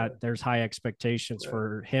he got, there's high expectations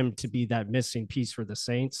for him to be that missing piece for the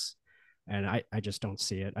Saints, and I just don't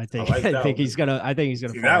see it. I think he's gonna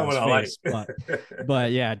fall on his face.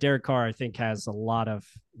 But yeah, Derek Carr I think has a lot of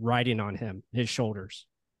riding on his shoulders.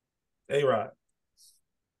 Hey, Rod.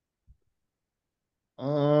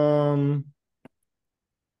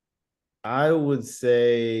 I would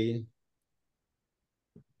say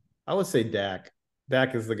Dak.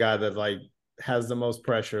 Dak is the guy that has the most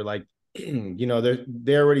pressure. They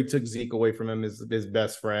already took Zeke away from him, his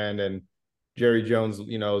best friend, and Jerry Jones,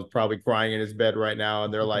 is probably crying in his bed right now.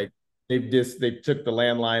 And they're like, they took the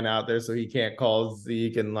landline out there so he can't call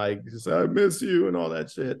Zeke and just, I miss you and all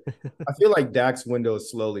that shit. I feel like Dak's window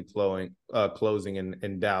is slowly closing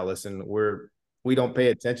in Dallas, and we don't pay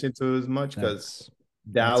attention to it as much because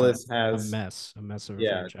Dallas has a mess of a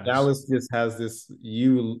franchise. Dallas just has this.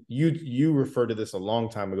 You referred to this a long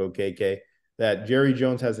time ago, KK. That Jerry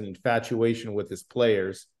Jones has an infatuation with his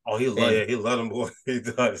players. Oh, he let him go. He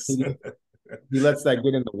does. He lets that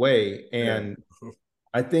get in the way. And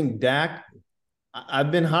I think Dak,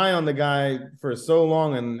 I've been high on the guy for so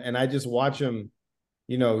long, and I just watch him,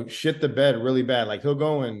 shit the bed really bad. Like he'll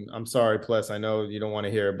go and, I'm sorry, Pless, I know you don't want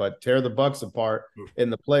to hear it, but tear the Bucs apart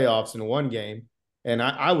in the playoffs in one game. And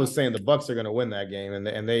I was saying the Bucs are going to win that game,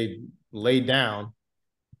 and they laid down.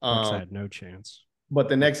 Bucs had no chance. But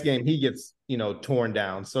the next game he gets, torn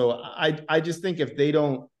down. So I just think if they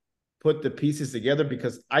don't put the pieces together,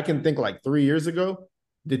 because I can think 3 years ago,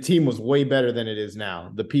 the team was way better than it is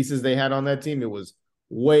now. The pieces they had on that team, it was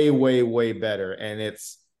way, way, way better. And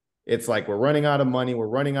it's like, we're running out of money. We're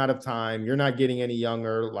running out of time. You're not getting any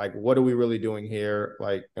younger. What are we really doing here?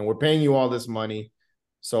 And we're paying you all this money.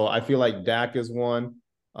 So I feel like Dak is one.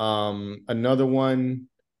 Another one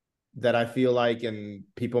that I feel like, and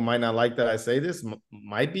people might not like that I say this,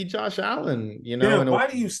 might be Josh Allen. Why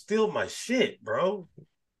do you steal my shit, bro?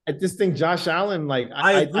 I just think Josh Allen,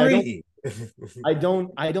 I agree. I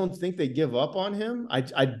don't think they give up on him.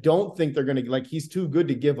 I don't think they're gonna like he's too good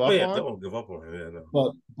to give Oh up yeah, on. don't give up on him. Yeah,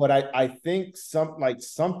 no. But I think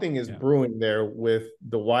something is brewing there with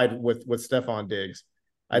with Stephon Diggs.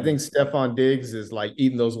 I think Stephon Diggs is like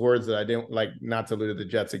eating those words that I didn't like, not to allude to the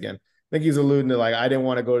Jets again. I think he's alluding to like, I didn't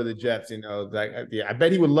want to go to the Jets, you know, like, yeah, I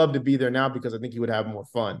bet he would love to be there now because I think he would have more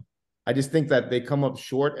fun. I just think that they come up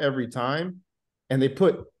short every time, and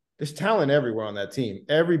there's talent everywhere on that team.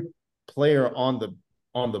 Every player on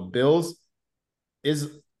the Bills is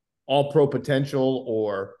all pro potential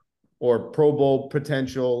or Pro Bowl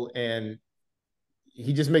potential, and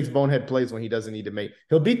he just makes bonehead plays when he doesn't need to make.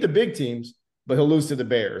 He'll beat the big teams, but he'll lose to the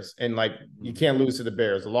Bears, and like you can't lose to the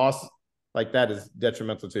Bears. A loss like that is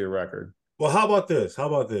detrimental to your record. Well, how about this? How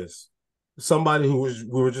about this? Somebody we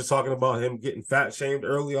were just talking about him getting fat shamed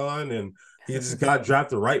early on, and he just got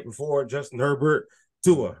drafted right before Justin Herbert.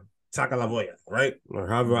 Tua Tagovailoa, right? Or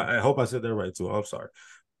however, I hope I said that right. Tua, I'm sorry.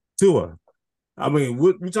 Tua. I mean,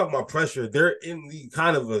 we talking about pressure. They're in the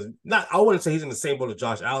kind of I wouldn't say he's in the same boat as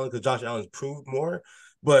Josh Allen because Josh Allen's proved more,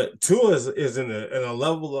 but Tua is in a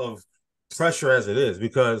level of pressure as it is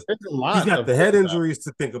because he's got the head injuries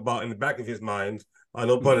to think about in the back of his mind,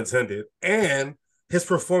 no pun intended, and his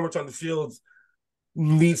performance on the field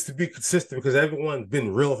needs to be consistent because everyone's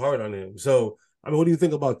been real hard on him. So, I mean, what do you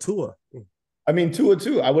think about Tua? I mean, Tua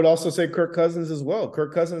too. I would also say Kirk Cousins as well.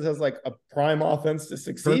 Kirk Cousins has like a prime offense to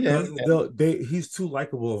succeed in. He's too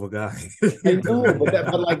likable of a guy. I know,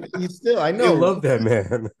 but like he's still. I know. They love that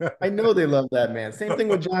man. I know they love that man. Same thing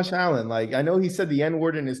with Josh Allen. Like I know he said the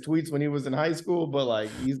N-word in his tweets when he was in high school, but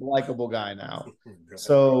like he's a likable guy now.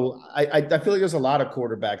 So I feel like there's a lot of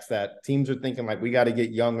quarterbacks that teams are thinking like we got to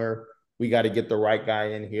get younger, we got to get the right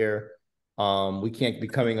guy in here. We can't be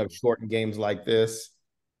coming up short in games like this.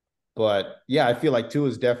 But yeah, I feel like Tua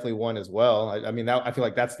is definitely one as well. I mean, I feel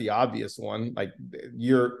like that's the obvious one. Like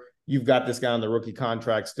you've got this guy on the rookie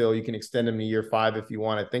contract still. You can extend him to year 5 if you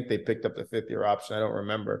want. I think they picked up the 5th-year option. I don't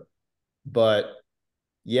remember, but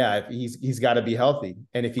yeah, he's got to be healthy.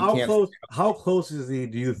 And if he how close is he?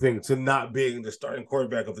 Do you think to not being the starting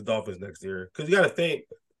quarterback of the Dolphins next year? Because you got to think.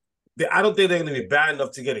 I don't think they're going to be bad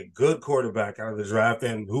enough to get a good quarterback out of the draft,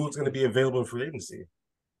 and who's going to be available in free agency.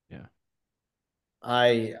 Yeah.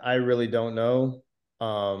 I really don't know.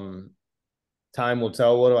 Time will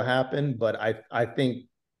tell what will happen, but I think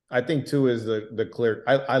Tua is the clear.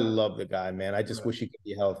 I love the guy, man. I just wish he could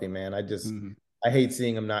be healthy, man. I hate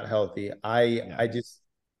seeing him not healthy.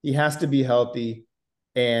 He has to be healthy,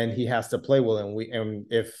 and he has to play well. And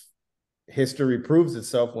if history proves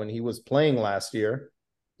itself, when he was playing last year,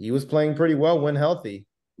 he was playing pretty well when healthy.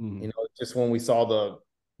 You know, just when we saw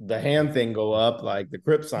the hand thing go up, like the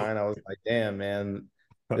Crip sign, I was like, damn, man,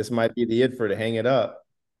 this might be the it for to hang it up.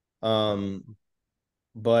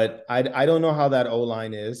 But I don't know how that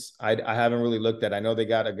O-line is. I haven't really looked at it. I know they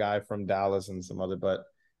got a guy from Dallas and some other, but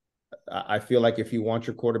I feel like if you want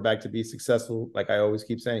your quarterback to be successful, like I always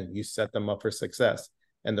keep saying, you set them up for success.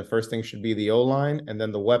 And the first thing should be the O-line and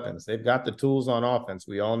then the weapons. They've got the tools on offense.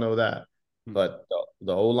 We all know that. But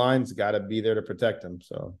the O-line's got to be there to protect them.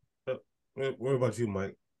 So what about you,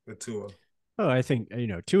 Mike? With Tua? Oh, I think,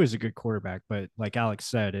 Tua is a good quarterback, but like Alex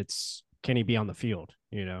said, can he be on the field?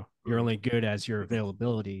 You're only good as your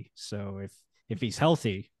availability. So if he's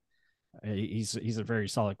healthy, he's a very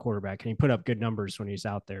solid quarterback, and he put up good numbers when he's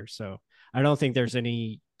out there. So I don't think there's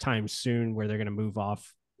any time soon where they're going to move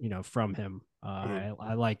off, from him.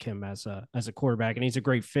 I like him as a quarterback, and he's a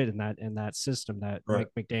great fit in that system that Mike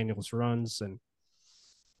McDaniels runs. And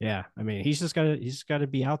yeah, I mean, he's just got to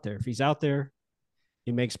be out there. If he's out there,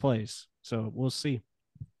 he makes plays. So we'll see.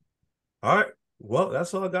 All right. Well,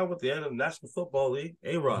 that's all I got with the end of National Football League.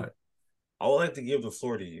 A-Rod, I would like to give the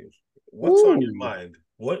floor to you. What's on your mind?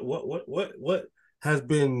 What has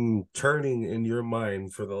been turning in your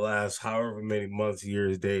mind for the last however many months,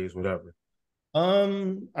 years, days, whatever?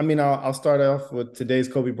 I mean, I'll start off with today's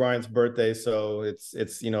Kobe Bryant's birthday, so it's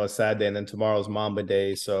a sad day, and then tomorrow's Mamba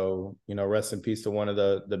Day, so rest in peace to one of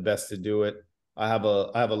the best to do it. I have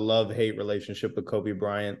a love-hate relationship with Kobe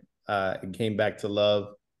Bryant. It came back to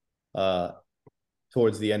love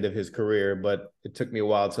towards the end of his career, but it took me a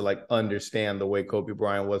while to like understand the way Kobe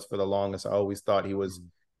Bryant was for the longest. I always thought he was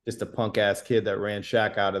just a punk ass kid that ran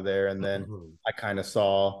Shaq out of there, and then I kind of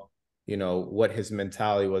saw what his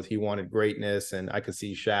mentality was. He wanted greatness, and I could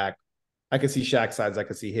see Shaq's sides, I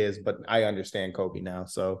could see his, but I understand Kobe now.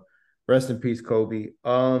 So rest in peace, Kobe.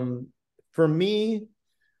 For me,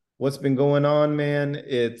 what's been going on, man,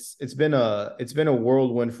 it's been a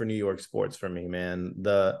whirlwind for New York sports for me, man.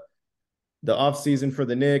 the offseason for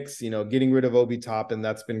the Knicks, getting rid of Obi Toppin,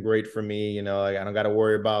 that's been great for me. I don't got to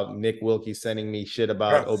worry about Nick Wilkie sending me shit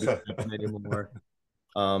about Obi Toppin anymore.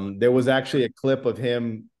 There was actually a clip of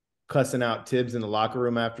him cussing out Tibbs in the locker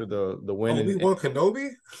room after the win. Obi-Wan Kenobi?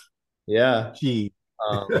 Yeah. Gee.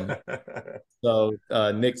 So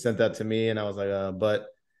Nick sent that to me, and I was like, but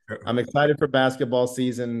I'm excited for basketball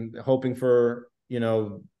season, hoping for,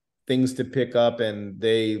 things to pick up and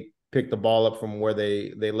they pick the ball up from where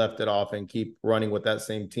they left it off and keep running with that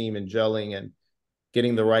same team and gelling and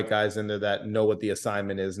getting the right guys in there that know what the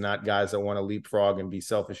assignment is, not guys that want to leapfrog and be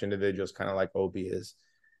selfish individuals, kind of like Obi is.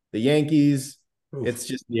 The Yankees, it's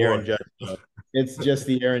just the Aaron Judge show. It's just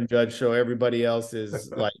the Aaron Judge show. Everybody else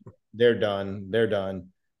is like, they're done. They're done.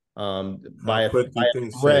 By a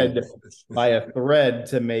thread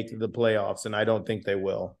to make the playoffs, and I don't think they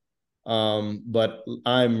will. But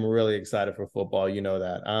I'm really excited for football. You know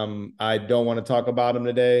that. I don't want to talk about them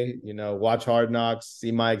today. Watch Hard Knocks,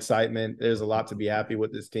 see my excitement. There's a lot to be happy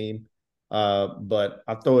with this team. But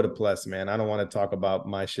I'll throw it to Pless, man. I don't want to talk about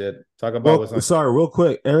my shit. Talk about what's on. Sorry, real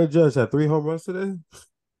quick. Aaron Judge had 3 home runs today.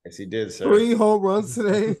 Yes, he did, sir. 3 home runs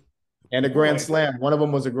today, and a grand slam. One of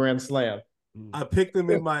them was a grand slam. I picked him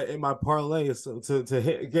in my parlay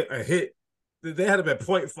to get a hit. They had him at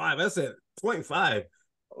 0.5. I said 0.5.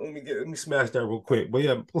 Let me smash that real quick. But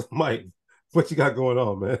yeah, Mike, what you got going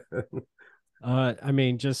on,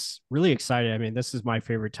 man? Just really excited. This is my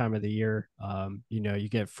favorite time of the year. You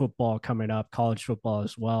get football coming up, college football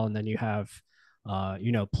as well, and then you have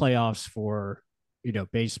playoffs for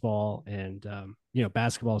baseball and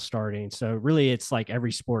basketball starting. So really, it's like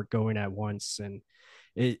every sport going at once, and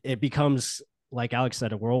it becomes, like Alex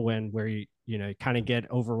said, a whirlwind where you kind of get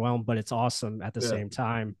overwhelmed, but it's awesome at the same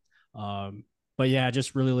time. But yeah,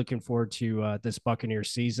 just really looking forward to this Buccaneer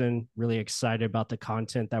season. Really excited about the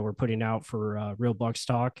content that we're putting out for Real Bucs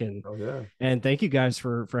Talk, and and thank you guys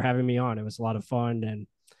for having me on. It was a lot of fun, and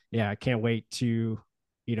yeah, I can't wait to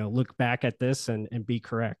look back at this and be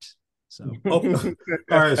correct. So all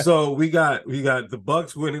right, so we got the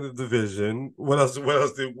Bucs winning the division. What else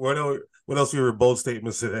were your bold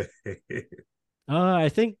statements today? I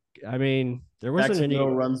think there wasn't Jacksonville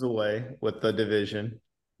any runs away with the division.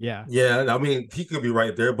 Yeah. He could be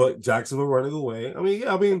right there, but Jacksonville running away.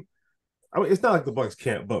 It's not like the Bucs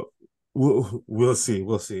can't, but we'll see.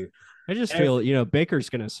 We'll see. I just feel Baker's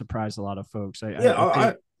going to surprise a lot of folks. I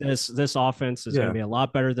think this offense is going to be a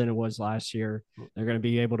lot better than it was last year. They're going to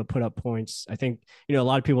be able to put up points. I think a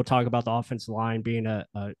lot of people talk about the offensive line being a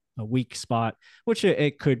weak spot, which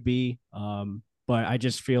it could be. But I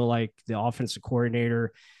just feel like the offensive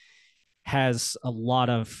coordinator has a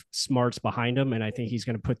lot of smarts behind him, and I think he's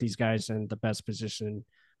going to put these guys in the best position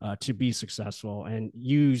to be successful. And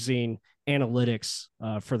using analytics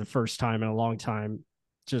for the first time in a long time,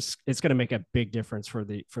 it's going to make a big difference for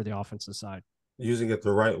the offensive side. Using it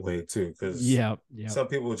the right way too, because some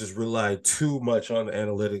people just rely too much on the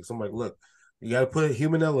analytics. I'm like, look, you got to put a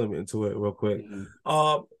human element into it real quick.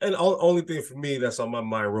 And only thing for me that's on my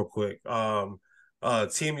mind real quick,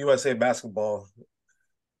 Team USA basketball.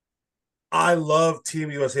 I love Team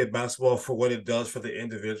USA basketball for what it does for the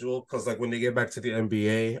individual, because like when they get back to the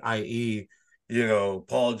NBA, i.e.,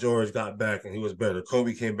 Paul George got back and he was better.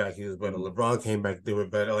 Kobe came back, he was better. LeBron came back, they were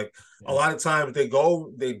better. Like a lot of times they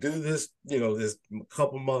do this, this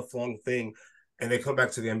couple month long thing, and they come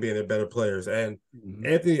back to the NBA and they're better players. And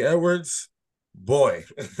Anthony Edwards, boy,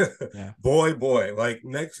 boy, like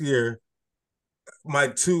next year, my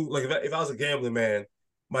two, like if I was a gambling man,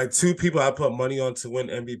 my 2 people I put money on to win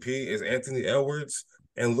MVP is Anthony Edwards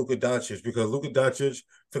and Luka Doncic, because Luka Doncic,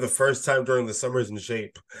 for the first time during the summer, is in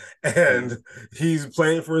shape, and he's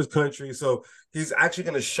playing for his country, so he's actually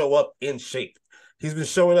going to show up in shape. He's been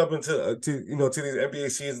showing up to these NBA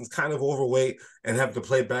seasons kind of overweight and have to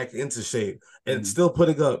play back into shape and still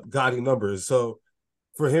putting up gaudy numbers. So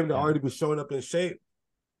for him to already be showing up in shape,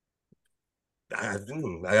 I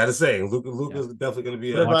gotta say, Luka's definitely going to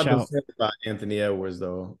be. What have I been saying about Anthony Edwards,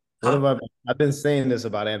 though? I've been saying this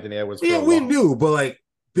about Anthony Edwards. Yeah, we knew, but like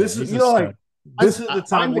this is this is the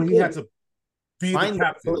time when he had to be the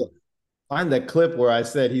captain. Find that clip where I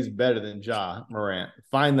said he's better than Ja Morant.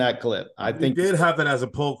 Find that clip. I think we did have that as a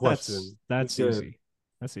poll question. That's easy.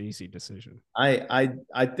 That's an easy decision. I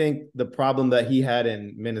think the problem that he had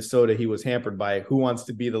in Minnesota, he was hampered by who wants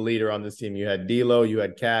to be the leader on this team. You had D'Lo, you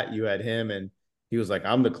had Cat, you had him, and he was like,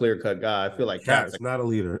 I'm the clear-cut guy. I feel like Cat's not a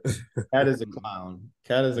leader. Cat is a clown.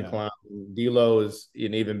 Cat is a clown. D'Lo is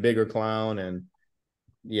an even bigger clown. And,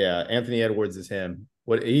 Anthony Edwards is him.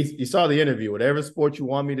 What you saw the interview. Whatever you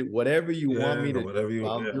want me to,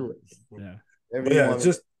 I'll do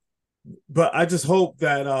it. But I just hope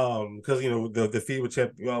that because the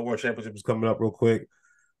FIBA World Championship is coming up real quick.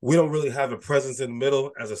 We don't really have a presence in the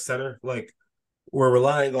middle as a center. Like we're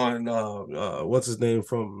relying on what's his name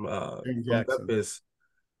from Jackson. Memphis.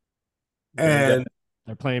 Jaren And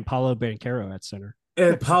They're playing Paulo Banchero at center.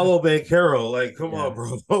 and Paulo Banchero, like, come Yeah. on,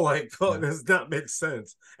 bro. Like, does not make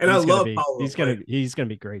sense. And I He's love Paulo. Paulo. He's gonna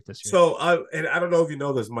be great this year. So I don't know if you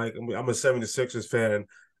know this, Mike. I'm a 76ers fan,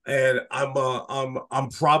 and I'm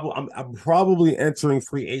probably entering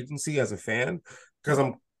free agency as a fan because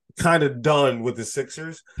I'm kind of done with the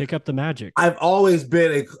Sixers. Pick up the Magic. I've always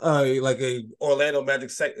been a Orlando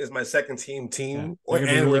Magic is my second team, yeah, they're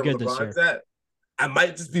gonna be really good this year. At. I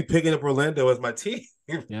might just be picking up Orlando as my team.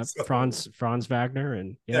 Yeah, so, Franz Wagner,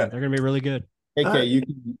 and they're gonna be really good. KK,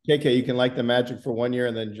 you can like the Magic for 1 year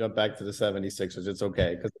and then jump back to the 76ers. It's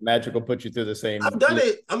okay because the Magic will put you through the same. I've done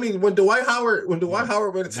it. I mean, when Dwight Howard went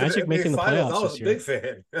into Magic the NBA Finals, I was a big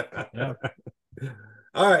fan. Yeah.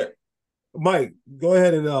 All right, Mike, go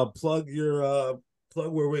ahead and plug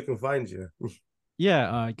where we can find you.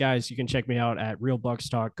 Yeah, guys, you can check me out at Real Bucs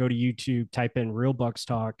Talk. Go to YouTube, type in Real Bucs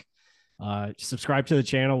Talk. Subscribe to the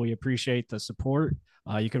channel. We appreciate the support.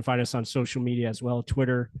 You can find us on social media as well,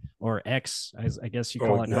 Twitter or X, as I guess you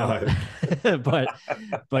call it now.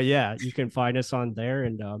 but yeah, you can find us on there,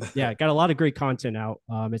 and got a lot of great content out.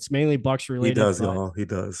 It's mainly Bucs related. He does, y'all. He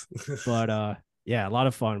does. But a lot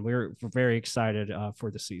of fun. We're very excited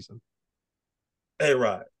for the season. Hey,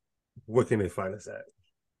 Rod, where can they find us at?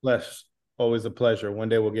 Pless, always a pleasure. One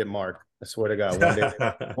day we'll get Mark. I swear to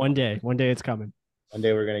God, one day it's coming. One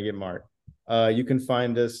day we're gonna get Mark. You can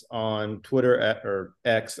find us on Twitter or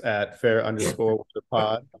X at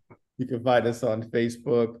 @fair_weather_pod. You can find us on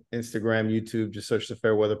Facebook, Instagram, YouTube. Just search the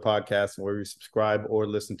Fairweather Podcast and where you subscribe or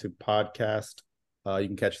listen to podcast. You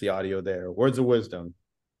can catch the audio there. Words of wisdom.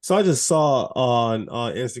 So I just saw on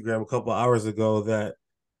Instagram a couple hours ago that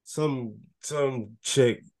some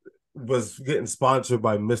chick was getting sponsored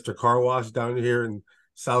by Mr. Car Wash down here in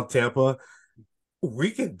South Tampa.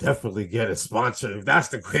 We could definitely get a sponsor if that's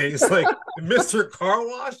the case. Like Mr. Car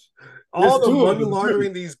Wash, all the money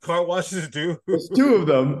laundering these car washes do. There's two of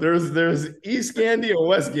them. There's East Gandy and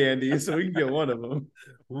West Gandy, so we can get one of them.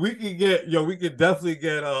 We could definitely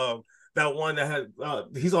get that one that had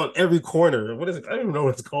he's on every corner. What is it? I don't even know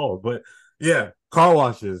what it's called, but yeah, car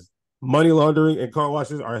washes, money laundering, and car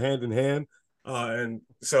washes are hand in hand. And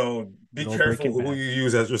so be careful who you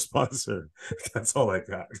use as your sponsor. That's all I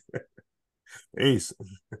got. Peace.